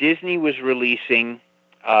 Disney was releasing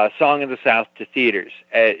Song of the South to theaters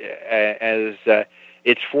as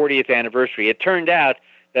its 40th anniversary. It turned out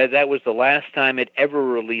that was the last time it ever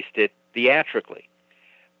released it theatrically.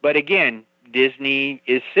 But again, Disney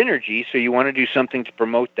is synergy, so you want to do something to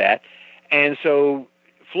promote that. And so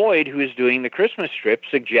Floyd, who is doing the Christmas strip,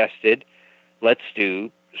 suggested, let's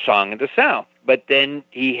do Song of the South. But then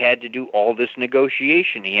he had to do all this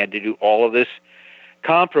negotiation. He had to do all of this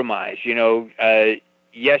compromise.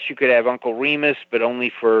 Yes, you could have Uncle Remus, but only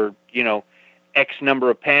for, X number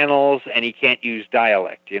of panels, and he can't use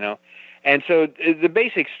dialect, And so the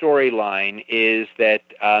basic storyline is that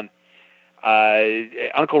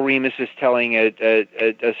Uncle Remus is telling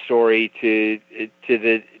a story to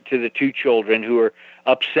the two children who are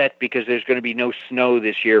upset because there's going to be no snow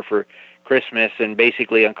this year for Christmas, and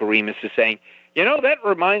basically Uncle Remus is saying, that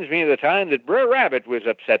reminds me of the time that Brer Rabbit was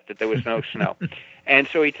upset that there was no snow. And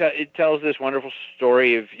so he tells this wonderful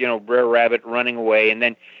story of, Brer Rabbit running away and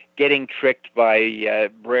then getting tricked by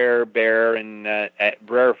Brer Bear and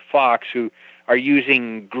Brer Fox, who are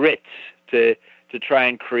using grits to try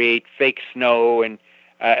and create fake snow. And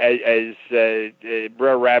as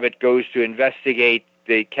Brer Rabbit goes to investigate,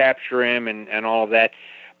 they capture him and all of that.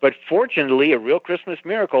 But fortunately, a real Christmas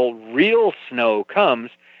miracle, real snow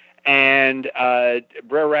comes, and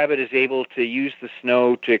Brer Rabbit is able to use the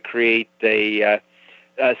snow to create a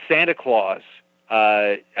Santa Claus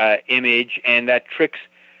image, and that tricks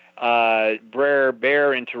Brer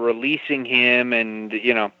Bear into releasing him. And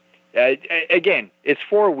again, it's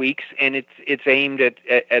 4 weeks, and it's aimed at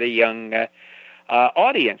a young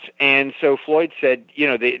audience. And so Floyd said,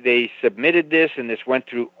 they submitted this, and this went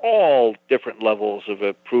through all different levels of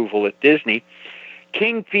approval at Disney.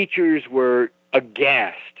 King Features were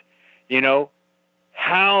aghast.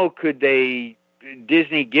 How could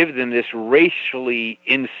Disney give them this racially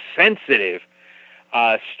insensitive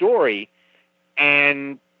story?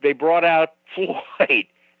 And they brought out Floyd,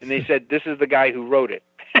 and they said, this is the guy who wrote it.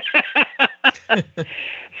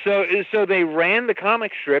 So they ran the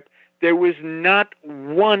comic strip. There was not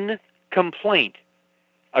one complaint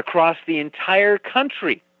across the entire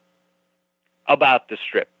country about the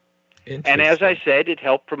strip. And as I said, it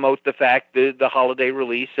helped promote the fact, the holiday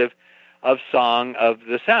release of Song of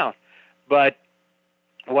the South. But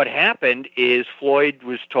what happened is Floyd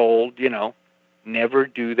was told, never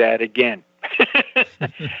do that again.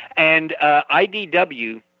 And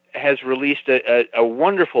IDW has released a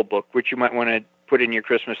wonderful book, which you might want to put in your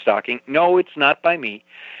Christmas stocking. No, it's not by me.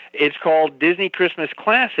 It's called Disney Christmas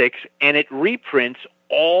Classics, and it reprints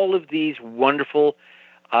all of these wonderful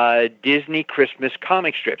Disney Christmas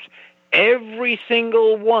comic strips. Every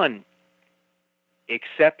single one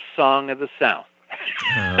except Song of the South,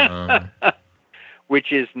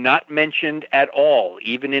 which is not mentioned at all,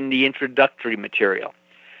 even in the introductory material.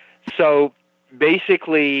 So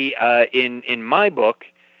basically, in my book,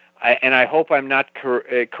 and I hope I'm not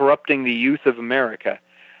corrupting the youth of America,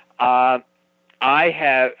 I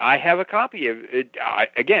have a copy of it.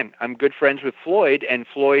 Again, I'm good friends with Floyd, and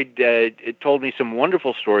Floyd told me some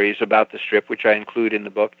wonderful stories about the strip, which I include in the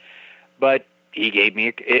book. But he gave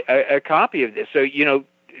me a copy of this. So,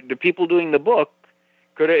 the people doing the book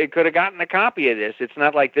could have gotten a copy of this. It's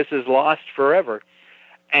not like this is lost forever.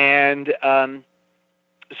 And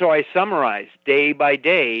so I summarized day by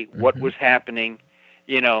day what was happening,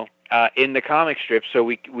 in the comic strip, so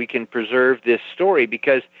we can preserve this story.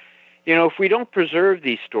 Because, if we don't preserve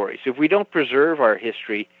these stories, if we don't preserve our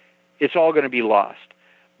history, it's all going to be lost.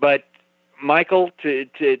 But Michael,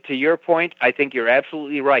 to your point, I think you're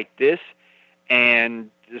absolutely right. This and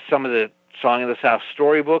some of the Song of the South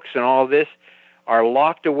storybooks and all this are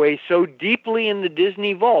locked away so deeply in the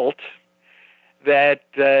Disney vault that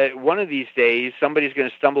one of these days somebody's going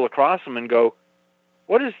to stumble across them and go,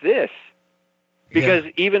 what is this? Because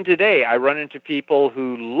even today I run into people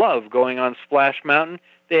who love going on Splash Mountain.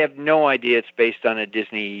 They have no idea it's based on a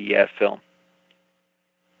Disney film.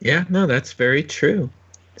 Yeah, no, that's very true.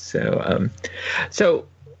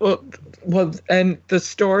 Well, and the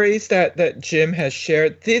stories that Jim has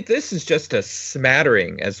shared, this is just a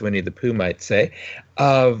smattering, as Winnie the Pooh might say,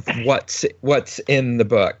 of what's in the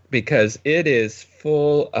book, because it is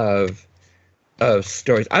full of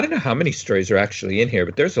stories. I don't know how many stories are actually in here,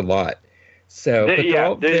 but there's a lot. So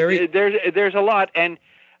there's a lot, and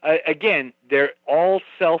again, they're all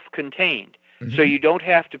self-contained. Mm-hmm. So you don't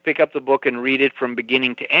have to pick up the book and read it from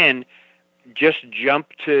beginning to end. Just jump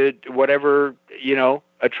to whatever,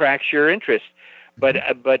 attracts your interest. But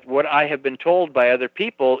what I have been told by other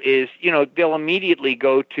people is, they'll immediately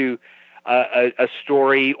go to a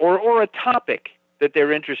story or a topic that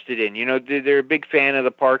they're interested in. They're a big fan of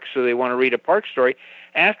the parks, so they want to read a park story.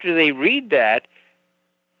 After they read that,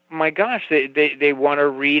 my gosh, they want to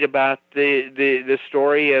read about the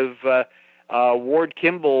story of Ward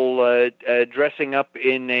Kimball dressing up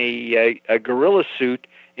in a gorilla suit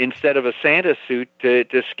instead of a Santa suit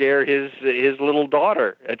to scare his little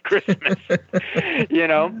daughter at Christmas.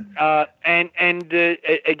 Again,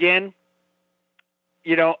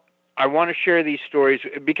 I want to share these stories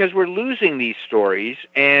because we're losing these stories.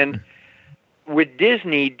 And with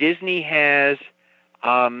Disney has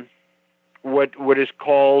what is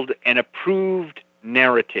called an approved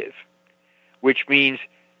narrative, which means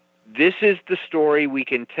this is the story we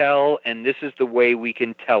can tell, and this is the way we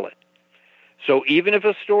can tell it. So even if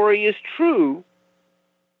a story is true,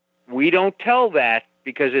 we don't tell that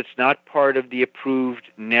because it's not part of the approved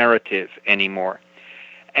narrative anymore.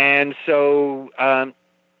 And so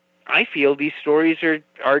I feel these stories are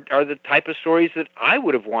the type of stories that I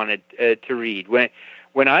would have wanted to read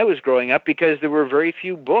when I was growing up, because there were very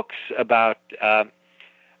few books about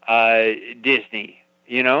Disney,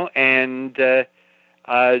 and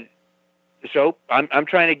so I'm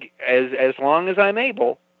trying to, as long as I'm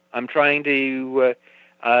able, I'm trying to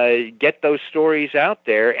get those stories out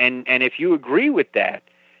there. And if you agree with that,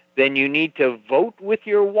 then you need to vote with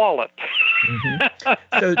your wallet. Mm-hmm.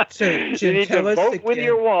 So Jim, you need to vote with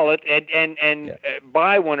your wallet and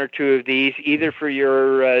buy one or two of these, either for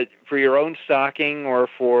your own stocking or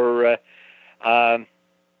for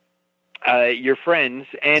your friends.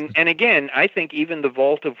 And again, I think even the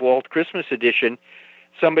Vault of Walt Christmas edition,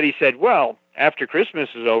 somebody said, well, after Christmas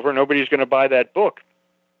is over, nobody's going to buy that book.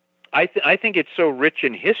 I think it's so rich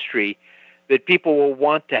in history that people will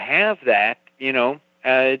want to have that,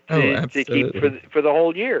 to keep for the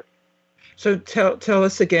whole year. So tell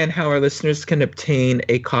us again how our listeners can obtain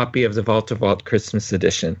a copy of the Vault of Walt Christmas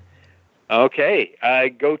edition. Okay,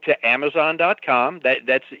 go to Amazon.com.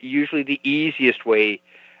 That's usually the easiest way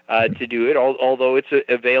to do it, although it's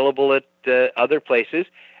available at other places.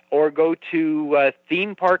 Or go to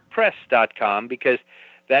themeparkpress.com, because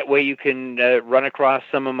that way you can run across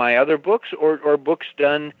some of my other books or books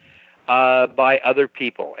done by other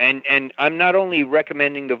people. And I'm not only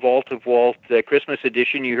recommending the Vault of Walt Christmas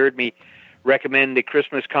edition. You heard me recommend the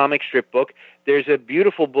Christmas comic strip book. There's a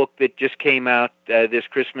beautiful book that just came out this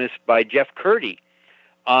Christmas by Jeff Curdy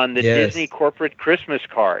on the Disney corporate Christmas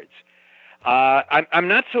cards. I'm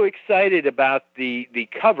not so excited about the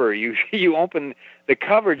cover. You open the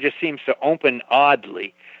cover, just seems to open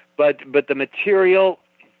oddly, but the material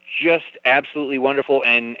just absolutely wonderful.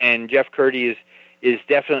 And Jeff Curdy is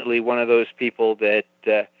definitely one of those people that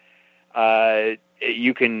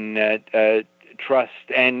you can trust.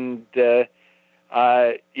 And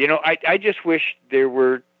I just wish there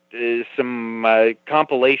were some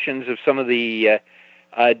compilations of some of the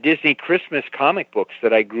Disney Christmas comic books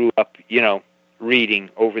that I grew up, reading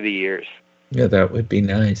over the years. Yeah, that would be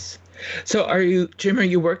nice. So Jim, are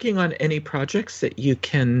you working on any projects that you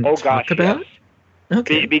can talk about? Yes.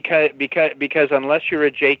 Okay. Because unless you're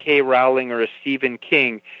a J.K. Rowling or a Stephen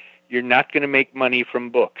King, you're not going to make money from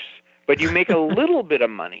books. But you make a little bit of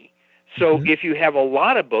money. So if you have a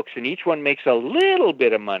lot of books and each one makes a little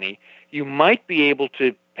bit of money, you might be able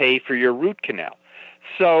to pay for your root canal.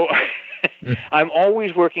 So I'm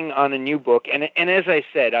always working on a new book. And as I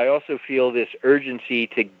said, I also feel this urgency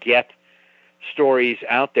to get stories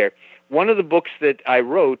out there. One of the books that I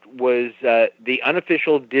wrote was the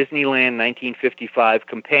unofficial Disneyland 1955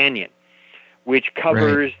 Companion, which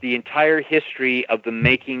covers the entire history of the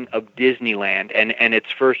making of Disneyland and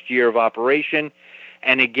its first year of operation.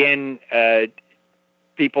 And again,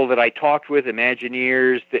 people that I talked with,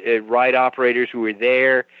 Imagineers, ride operators who were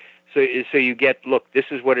there. So you get, look, this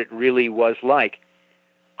is what it really was like.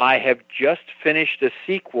 I have just finished a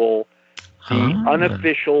sequel, the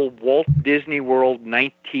unofficial Walt Disney World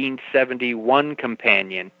 1971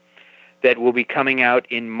 Companion, that will be coming out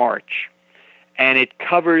in March. And it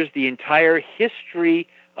covers the entire history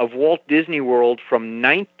of Walt Disney World from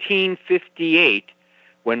 1958,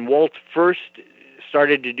 when Walt first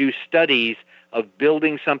started to do studies of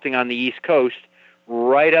building something on the East Coast,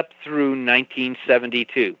 right up through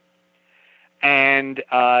 1972. And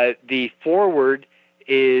the foreword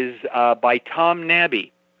is by Tom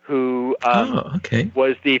Nabby, who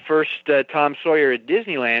was the first Tom Sawyer at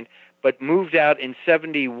Disneyland, but moved out in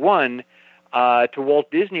 71 to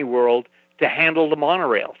Walt Disney World to handle the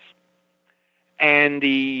monorails. And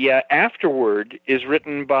the afterword is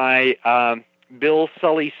written by Bill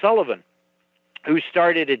Sully Sullivan, who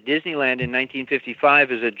started at Disneyland in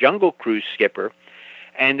 1955 as a Jungle Cruise skipper,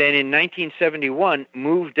 and then in 1971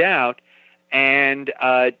 moved out and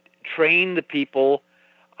trained the people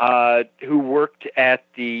who worked at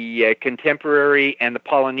the Contemporary and the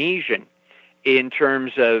Polynesian in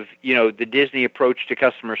terms of, the Disney approach to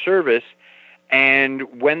customer service.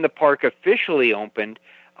 And when the park officially opened,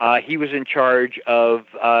 he was in charge of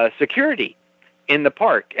security in the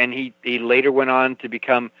park, and he later went on to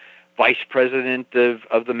become vice president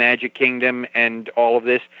of the Magic Kingdom and all of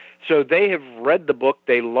this. So they have read the book,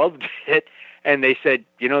 they loved it, and they said,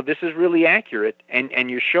 this is really accurate, and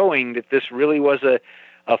you're showing that this really was a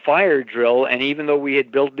fire drill, and even though we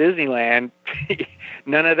had built Disneyland,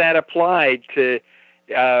 none of that applied to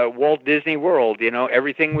Walt Disney World.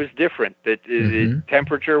 Everything was different. The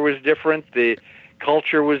temperature was different, the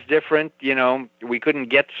culture was different. We couldn't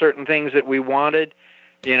get certain things that we wanted.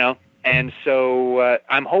 And so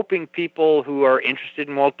I'm hoping people who are interested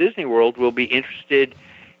in Walt Disney World will be interested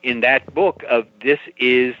in that book of this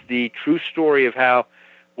is the true story of how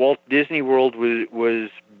Walt Disney World was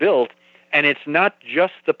built. And it's not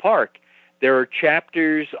just the park. There are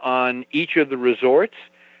chapters on each of the resorts.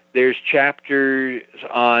 There's chapters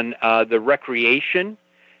on the recreation,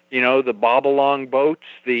 the bob-along boats,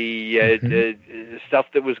 the stuff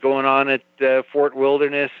that was going on at Fort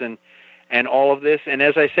Wilderness and all of this. And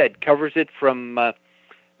as I said, covers it from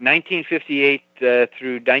 1958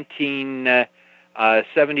 through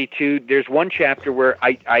 1972. There's one chapter where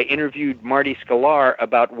I interviewed Marty Sklar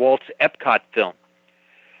about Walt's Epcot film.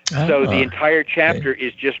 So the entire chapter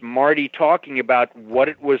is just Marty talking about what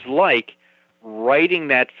it was like writing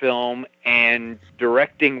that film and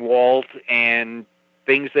directing Walt and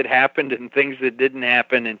things that happened and things that didn't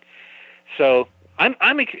happen. And so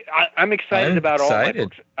I'm excited about all my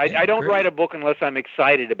books. I don't write a book unless I'm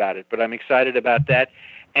excited about it, but I'm excited about that.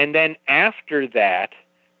 And then after that,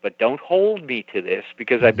 but don't hold me to this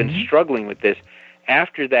because I've been struggling with this,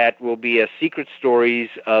 after that will be a Secret Stories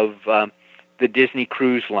of the Disney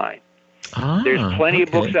Cruise Line. There's plenty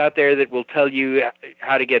of books out there that will tell you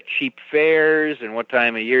how to get cheap fares and what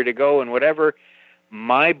time of year to go and whatever.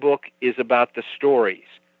 My book is about the stories.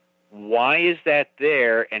 Why is that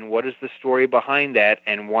there, and what is the story behind that,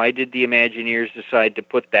 and why did the Imagineers decide to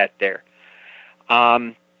put that there?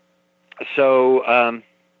 So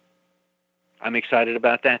I'm excited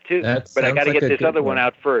about that too. But I got to get this other one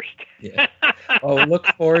out first. Yeah. Look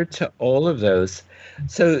forward to all of those.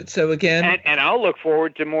 So again, and I'll look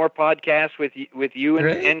forward to more podcasts with you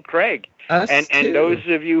and Craig. And those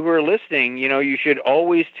of you who are listening, you should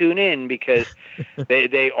always tune in because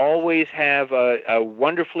they always have a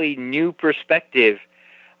wonderfully new perspective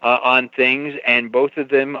on things, and both of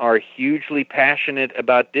them are hugely passionate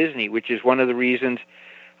about Disney, which is one of the reasons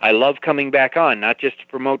I love coming back on, not just to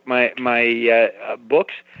promote my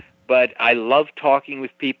books, but I love talking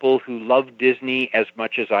with people who love Disney as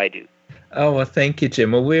much as I do. Oh, well, thank you,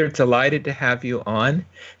 Jim. Well, we're delighted to have you on.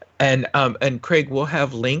 And Craig, we'll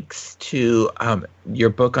have links to your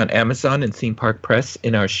book on Amazon and Theme Park Press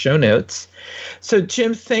in our show notes. So,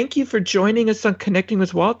 Jim, thank you for joining us on Connecting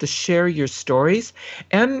with Walt to share your stories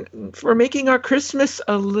and for making our Christmas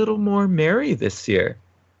a little more merry this year.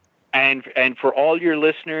 And for all your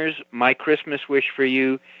listeners, my Christmas wish for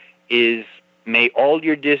you is may all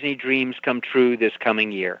your Disney dreams come true this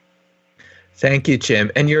coming year. Thank you,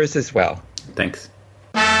 Jim. And yours as well. Thanks.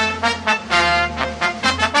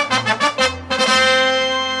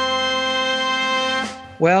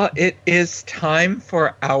 Well, it is time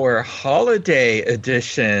for our holiday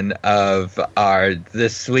edition of our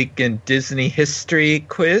This Week in Disney History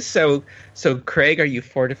quiz. So Craig, are you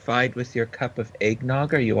fortified with your cup of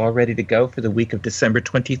eggnog? Are you all ready to go for the week of December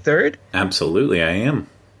 23rd? Absolutely, I am.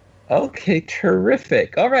 Okay,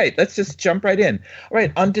 terrific. All right, let's just jump right in. All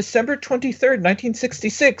right, on December 23rd,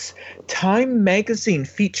 1966, Time magazine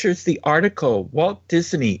features the article, Walt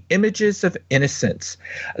Disney, Images of Innocence.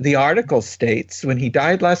 The article states, when he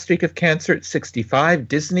died last week of cancer at 65,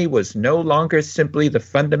 Disney was no longer simply the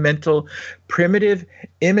fundamental primitive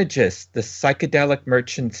imagist. The psychedelic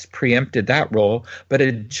merchants preempted that role, but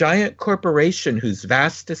a giant corporation whose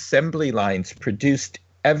vast assembly lines produced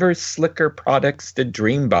ever slicker products to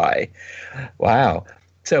dream by. Wow.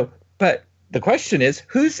 So, but the question is,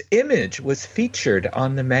 whose image was featured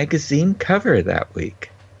on the magazine cover that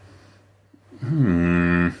week?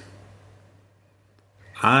 And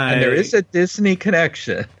there is a Disney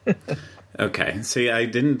connection. Okay. See, I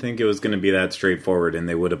didn't think it was going to be that straightforward, and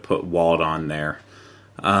they would have put Walt on there.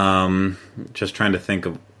 Just trying to think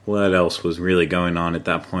of what else was really going on at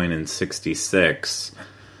that point in 66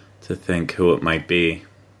 to think who it might be.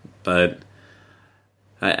 But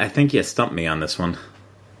I think you stumped me on this one.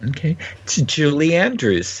 Okay. It's Julie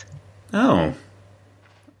Andrews. Oh.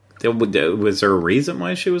 Was there a reason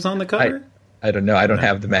why she was on the cover? I don't know. I don't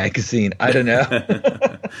have the magazine. I don't know.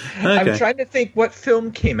 Okay. I'm trying to think what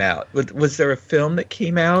film came out. Was there a film that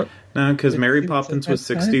came out? No, because Mary Poppins was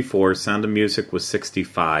 64, Sound of Music was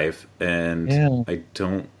 65, and I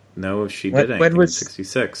don't know if she did anything in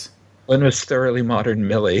 66. When was Thoroughly Modern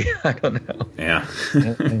Millie? I don't know. Yeah.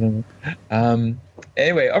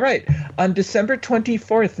 Anyway, all right. On December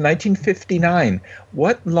 24th, 1959,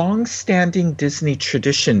 what long-standing Disney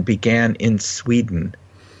tradition began in Sweden?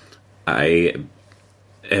 I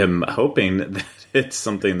am hoping that it's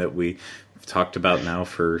something that we've talked about now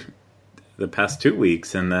for the past 2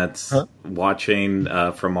 weeks, and that's watching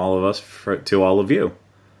from all of us to all of you.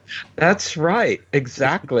 That's right.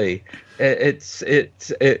 Exactly. This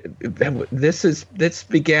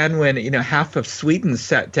began when half of Sweden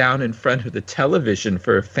sat down in front of the television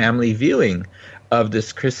for a family viewing of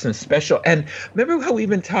this Christmas special. And remember how we've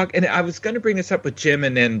been talking, and I was going to bring this up with Jim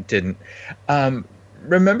and then didn't.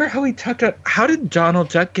 Remember how we talked about how did Donald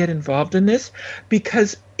Duck get involved in this?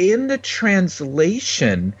 Because in the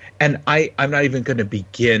translation, and I'm not even going to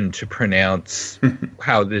begin to pronounce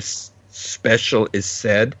how this special is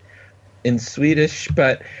said in Swedish,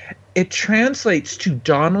 but it translates to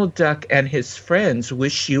Donald Duck and his friends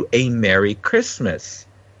wish you a Merry Christmas.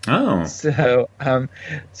 Oh. So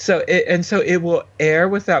it will air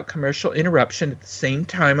without commercial interruption at the same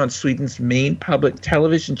time on Sweden's main public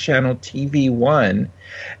television channel TV1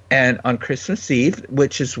 and on Christmas Eve,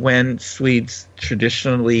 which is when Swedes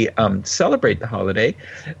traditionally celebrate the holiday,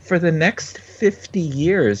 for the next 50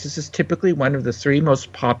 years. This is typically one of the three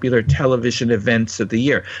most popular television events of the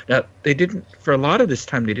year. Now, for a lot of this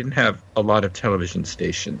time, they didn't have a lot of television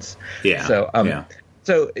stations. Yeah.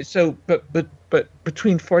 But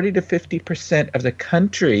between 40 to 50% of the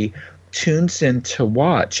country tunes in to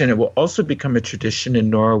watch, and it will also become a tradition in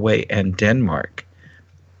Norway and Denmark.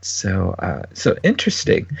 So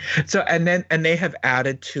interesting. So and they have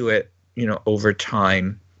added to it, over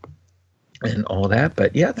time and all that.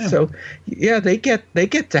 But they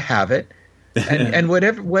get to have it, and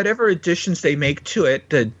whatever additions they make to it,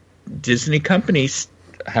 the Disney company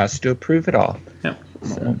has to approve it all. Yeah.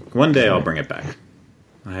 So, one day I'll bring it back.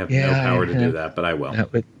 I have no power to do that, but I will.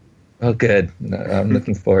 Oh, good. I'm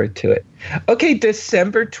looking forward to it. Okay,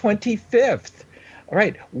 December 25th. All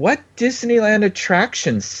right. What Disneyland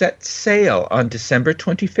attraction set sail on December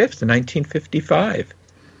 25th, 1955?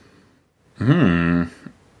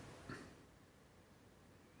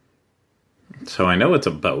 So I know it's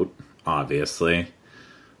a boat, obviously.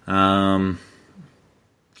 I'm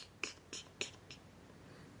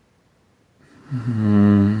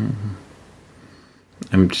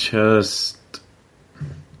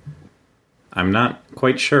not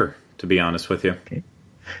quite sure, to be honest with you. Okay.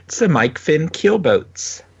 It's the Mike Finn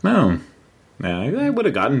keelboats. Oh. Yeah, I would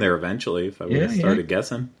have gotten there eventually if I would have started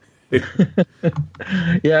guessing.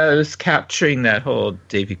 Yeah, it was capturing that whole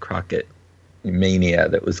Davy Crockett mania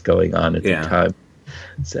that was going on at the time.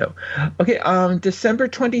 So, okay, December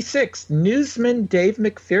 26th, newsman Dave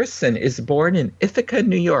McPherson is born in Ithaca,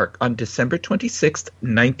 New York on December 26th,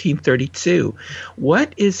 1932.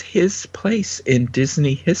 What is his place in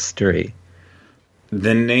Disney history?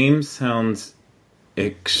 The name sounds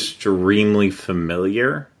extremely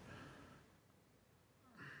familiar.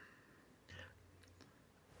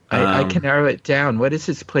 I can narrow it down. What is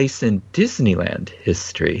his place in Disneyland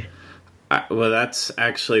history? Well, that's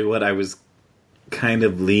actually what I was kind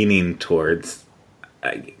of leaning towards.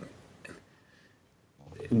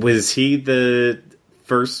 Was he the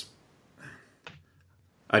first?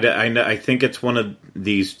 I think it's one of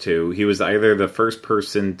these two. He was either the first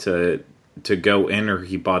person to go in, or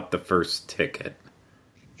he bought the first ticket.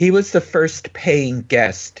 He was the first paying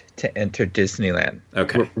guest to enter Disneyland.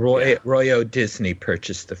 Okay. Roy O. Disney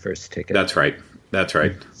purchased the first ticket. That's right.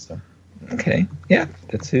 So, okay. Yeah,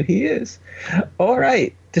 that's who he is. All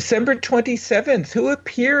right. December 27th, who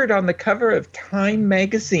appeared on the cover of Time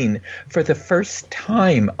magazine for the first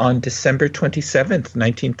time on December 27th,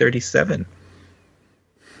 1937?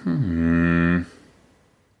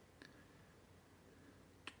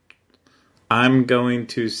 I'm going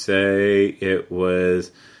to say it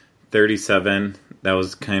was 37. That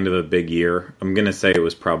was kind of a big year. I'm going to say it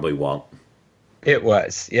was probably Walt. It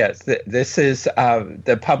was, yes. This is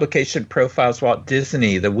the publication profiles Walt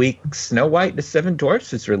Disney the week Snow White and the Seven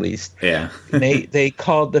Dwarfs was released. Yeah. they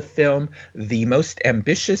called the film the most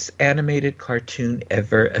ambitious animated cartoon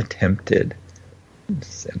ever attempted.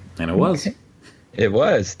 So, and it was. Okay. It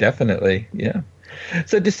was, definitely, yeah.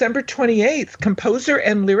 So December 28th, composer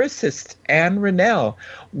and lyricist Anne Rennell,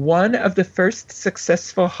 one of the first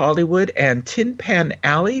successful Hollywood and Tin Pan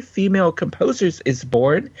Alley female composers, is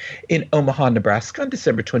born in Omaha, Nebraska on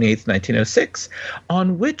December 28th, 1906.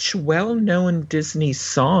 On which well-known Disney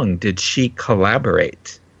song did she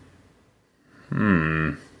collaborate?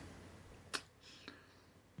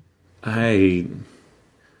 I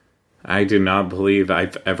do not believe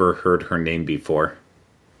I've ever heard her name before.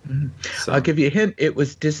 So. I'll give you a hint. It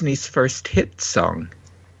was Disney's first hit song.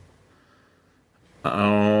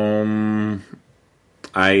 I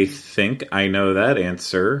think I know that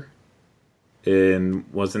answer.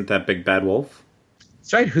 Wasn't that Big Bad Wolf?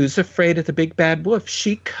 That's right. Who's Afraid of the Big Bad Wolf?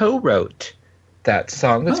 She co-wrote that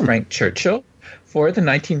song with Frank Churchill for the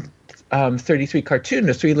 33 cartoon,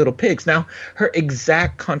 The Three Little Pigs. Now, her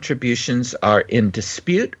exact contributions are in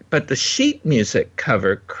dispute, but the sheet music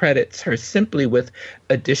cover credits her simply with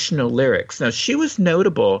additional lyrics. Now, she was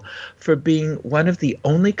notable for being one of the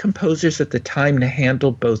only composers at the time to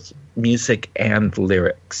handle both music and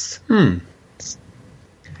lyrics.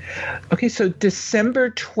 Okay, so December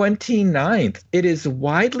 29th, it is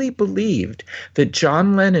widely believed that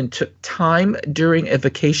John Lennon took time during a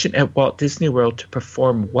vacation at Walt Disney World to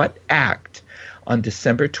perform what act on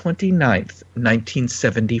December 29th,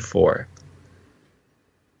 1974?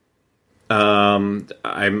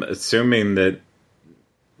 I'm assuming that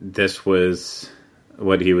this was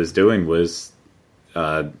what he was doing was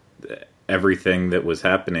everything that was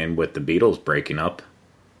happening with the Beatles breaking up.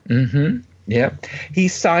 Mm-hmm. Yeah. He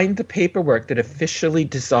signed the paperwork that officially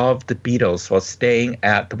dissolved the Beatles while staying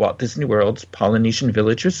at the Walt Disney World's Polynesian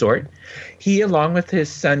Village Resort. He, along with his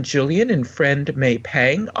son Julian and friend May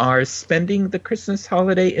Pang, are spending the Christmas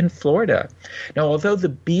holiday in Florida. Now, although the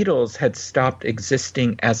Beatles had stopped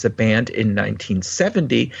existing as a band in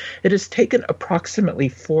 1970, it has taken approximately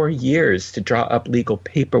 4 years to draw up legal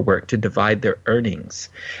paperwork to divide their earnings.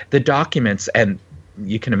 The documents, and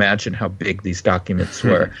you can imagine how big these documents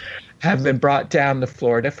were, have been brought down to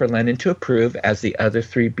Florida for Lennon to approve, as the other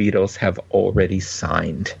three Beatles have already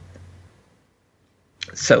signed.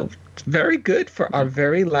 So, very good for our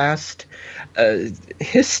very last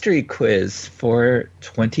history quiz for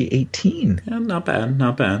 2018. Yeah, not bad,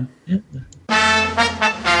 not bad. Yeah.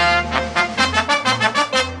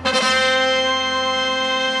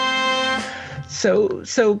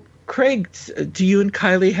 So, Craig, do you and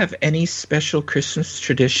Kylie have any special Christmas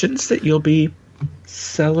traditions that you'll be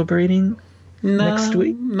celebrating next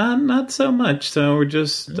week? Not so much. So we're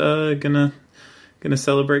just gonna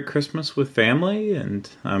celebrate Christmas with family, and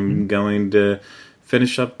I'm going to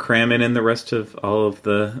finish up cramming in the rest of all of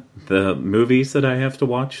the movies that I have to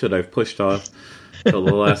watch that I've pushed off till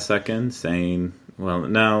the last second, saying, well,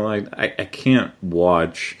 no, I can't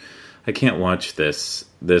watch this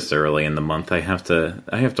early in the month. I have to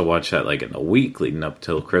watch that like in the week leading up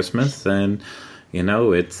till Christmas. And you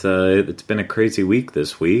know, it's been a crazy week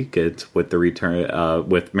this week. It's with the return,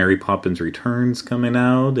 with Mary Poppins Returns coming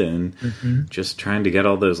out, and just trying to get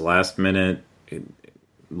all those last minute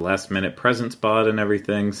presents bought and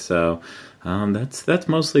everything. So that's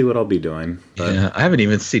mostly what I'll be doing. But, yeah, I haven't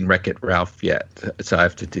even seen Wreck-It Ralph yet, so I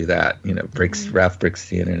have to do that. You know, Ralph breaks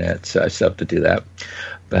the internet, so I still have to do that.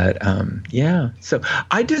 But yeah, so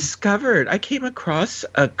I came across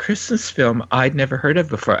a Christmas film I'd never heard of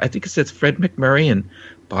before. I think it says Fred MacMurray and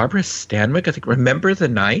Barbara Stanwyck. I think Remember the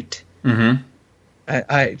Night. Mm-hmm.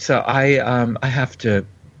 I have to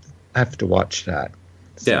watch that.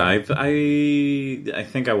 So. Yeah, I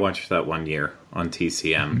think I watched that one year on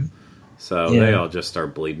TCM. So they all just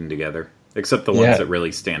start bleeding together, except the ones that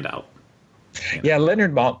really stand out. You know? Yeah,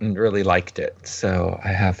 Leonard Maltin really liked it, so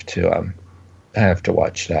I have to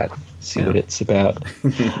watch that, see what it's about.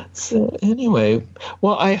 So anyway,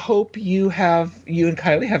 well, I hope you and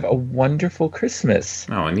Kylie have a wonderful Christmas.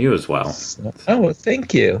 Oh, and you as well. Oh,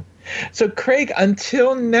 thank you. So Craig,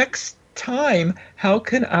 until next time, how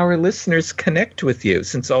can our listeners connect with you,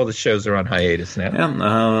 since all the shows are on hiatus now?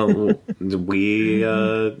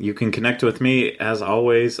 You can connect with me as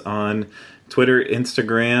always on Twitter,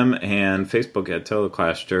 Instagram, and Facebook at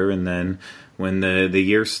Teleclaster. And then when the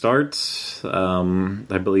year starts,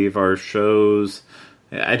 I believe our shows,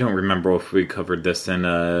 I don't remember if we covered this in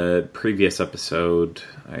a previous episode.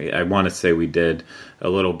 I want to say we did a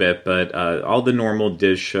little bit, but all the normal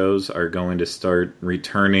Diz shows are going to start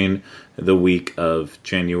returning the week of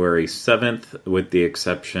January 7th, with the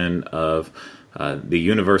exception of the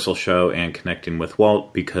Universal show and Connecting with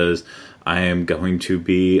Walt, because I am going to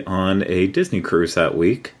be on a Disney cruise that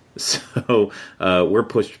week. So we're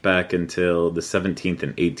pushed back until the 17th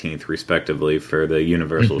and 18th, respectively, for the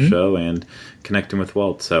Universal show and Connecting with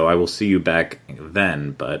Walt. So I will see you back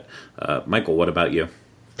then. But, Michael, what about you?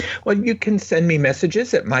 Well, you can send me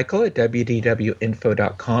messages at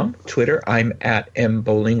michael@wdwinfo.com. Twitter, I'm at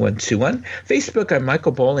mbowling121. Facebook, I'm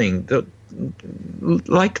Michael Bowling,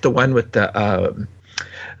 like the one with the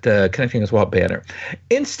Connecting with Walt banner.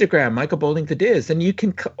 Instagram, Michael Bowling the Diz. And you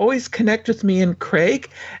can always connect with me and Craig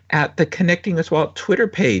at the Connecting with Walt Twitter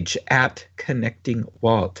page at Connecting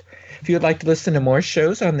Walt. If you would like to listen to more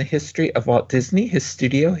shows on the history of Walt Disney, his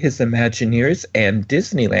studio, his Imagineers, and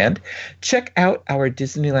Disneyland, check out our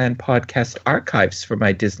Disneyland podcast archives for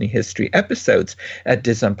my Disney history episodes at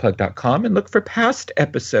DizUnplugged.com, and look for past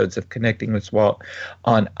episodes of Connecting with Walt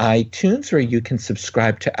on iTunes, where you can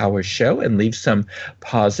subscribe to our show and leave some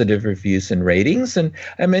positive reviews and ratings. And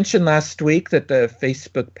I mentioned last week that the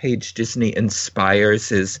Facebook page Disney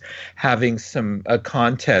Inspires is having a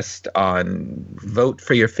contest on vote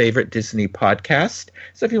for your favorite Disney podcast.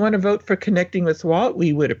 So if you want to vote for Connecting with Walt,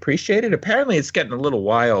 we would appreciate it. Apparently it's getting a little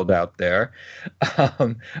wild out there.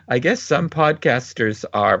 I guess some podcasters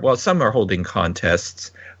some are holding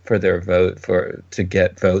contests for their to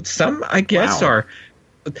get votes. Some, I guess, are.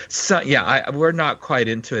 So we're not quite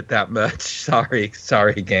into it that much. Sorry,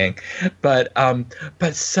 gang. But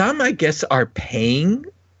some, I guess, are paying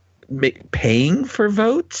for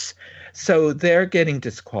votes. So they're getting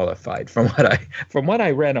disqualified from what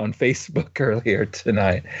I read on Facebook earlier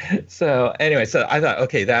tonight. So anyway, so I thought,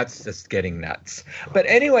 okay, that's just getting nuts. But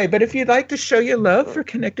anyway, if you'd like to show your love for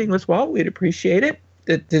Connecting with Walt, we'd appreciate it.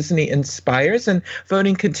 That Disney Inspires, and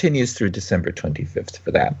voting continues through December 25th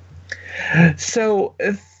for that. So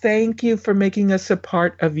thank you for making us a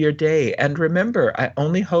part of your day. And remember, I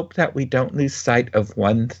only hope that we don't lose sight of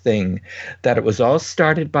one thing, that it was all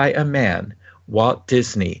started by a man, Walt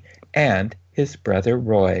Disney, and his brother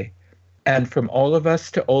Roy. And from all of us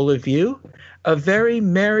to all of you, a very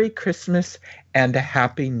Merry Christmas and a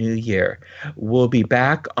Happy New Year. We'll be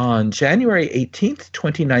back on January 18th,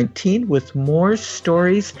 2019 with more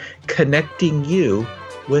stories connecting you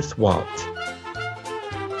with Walt.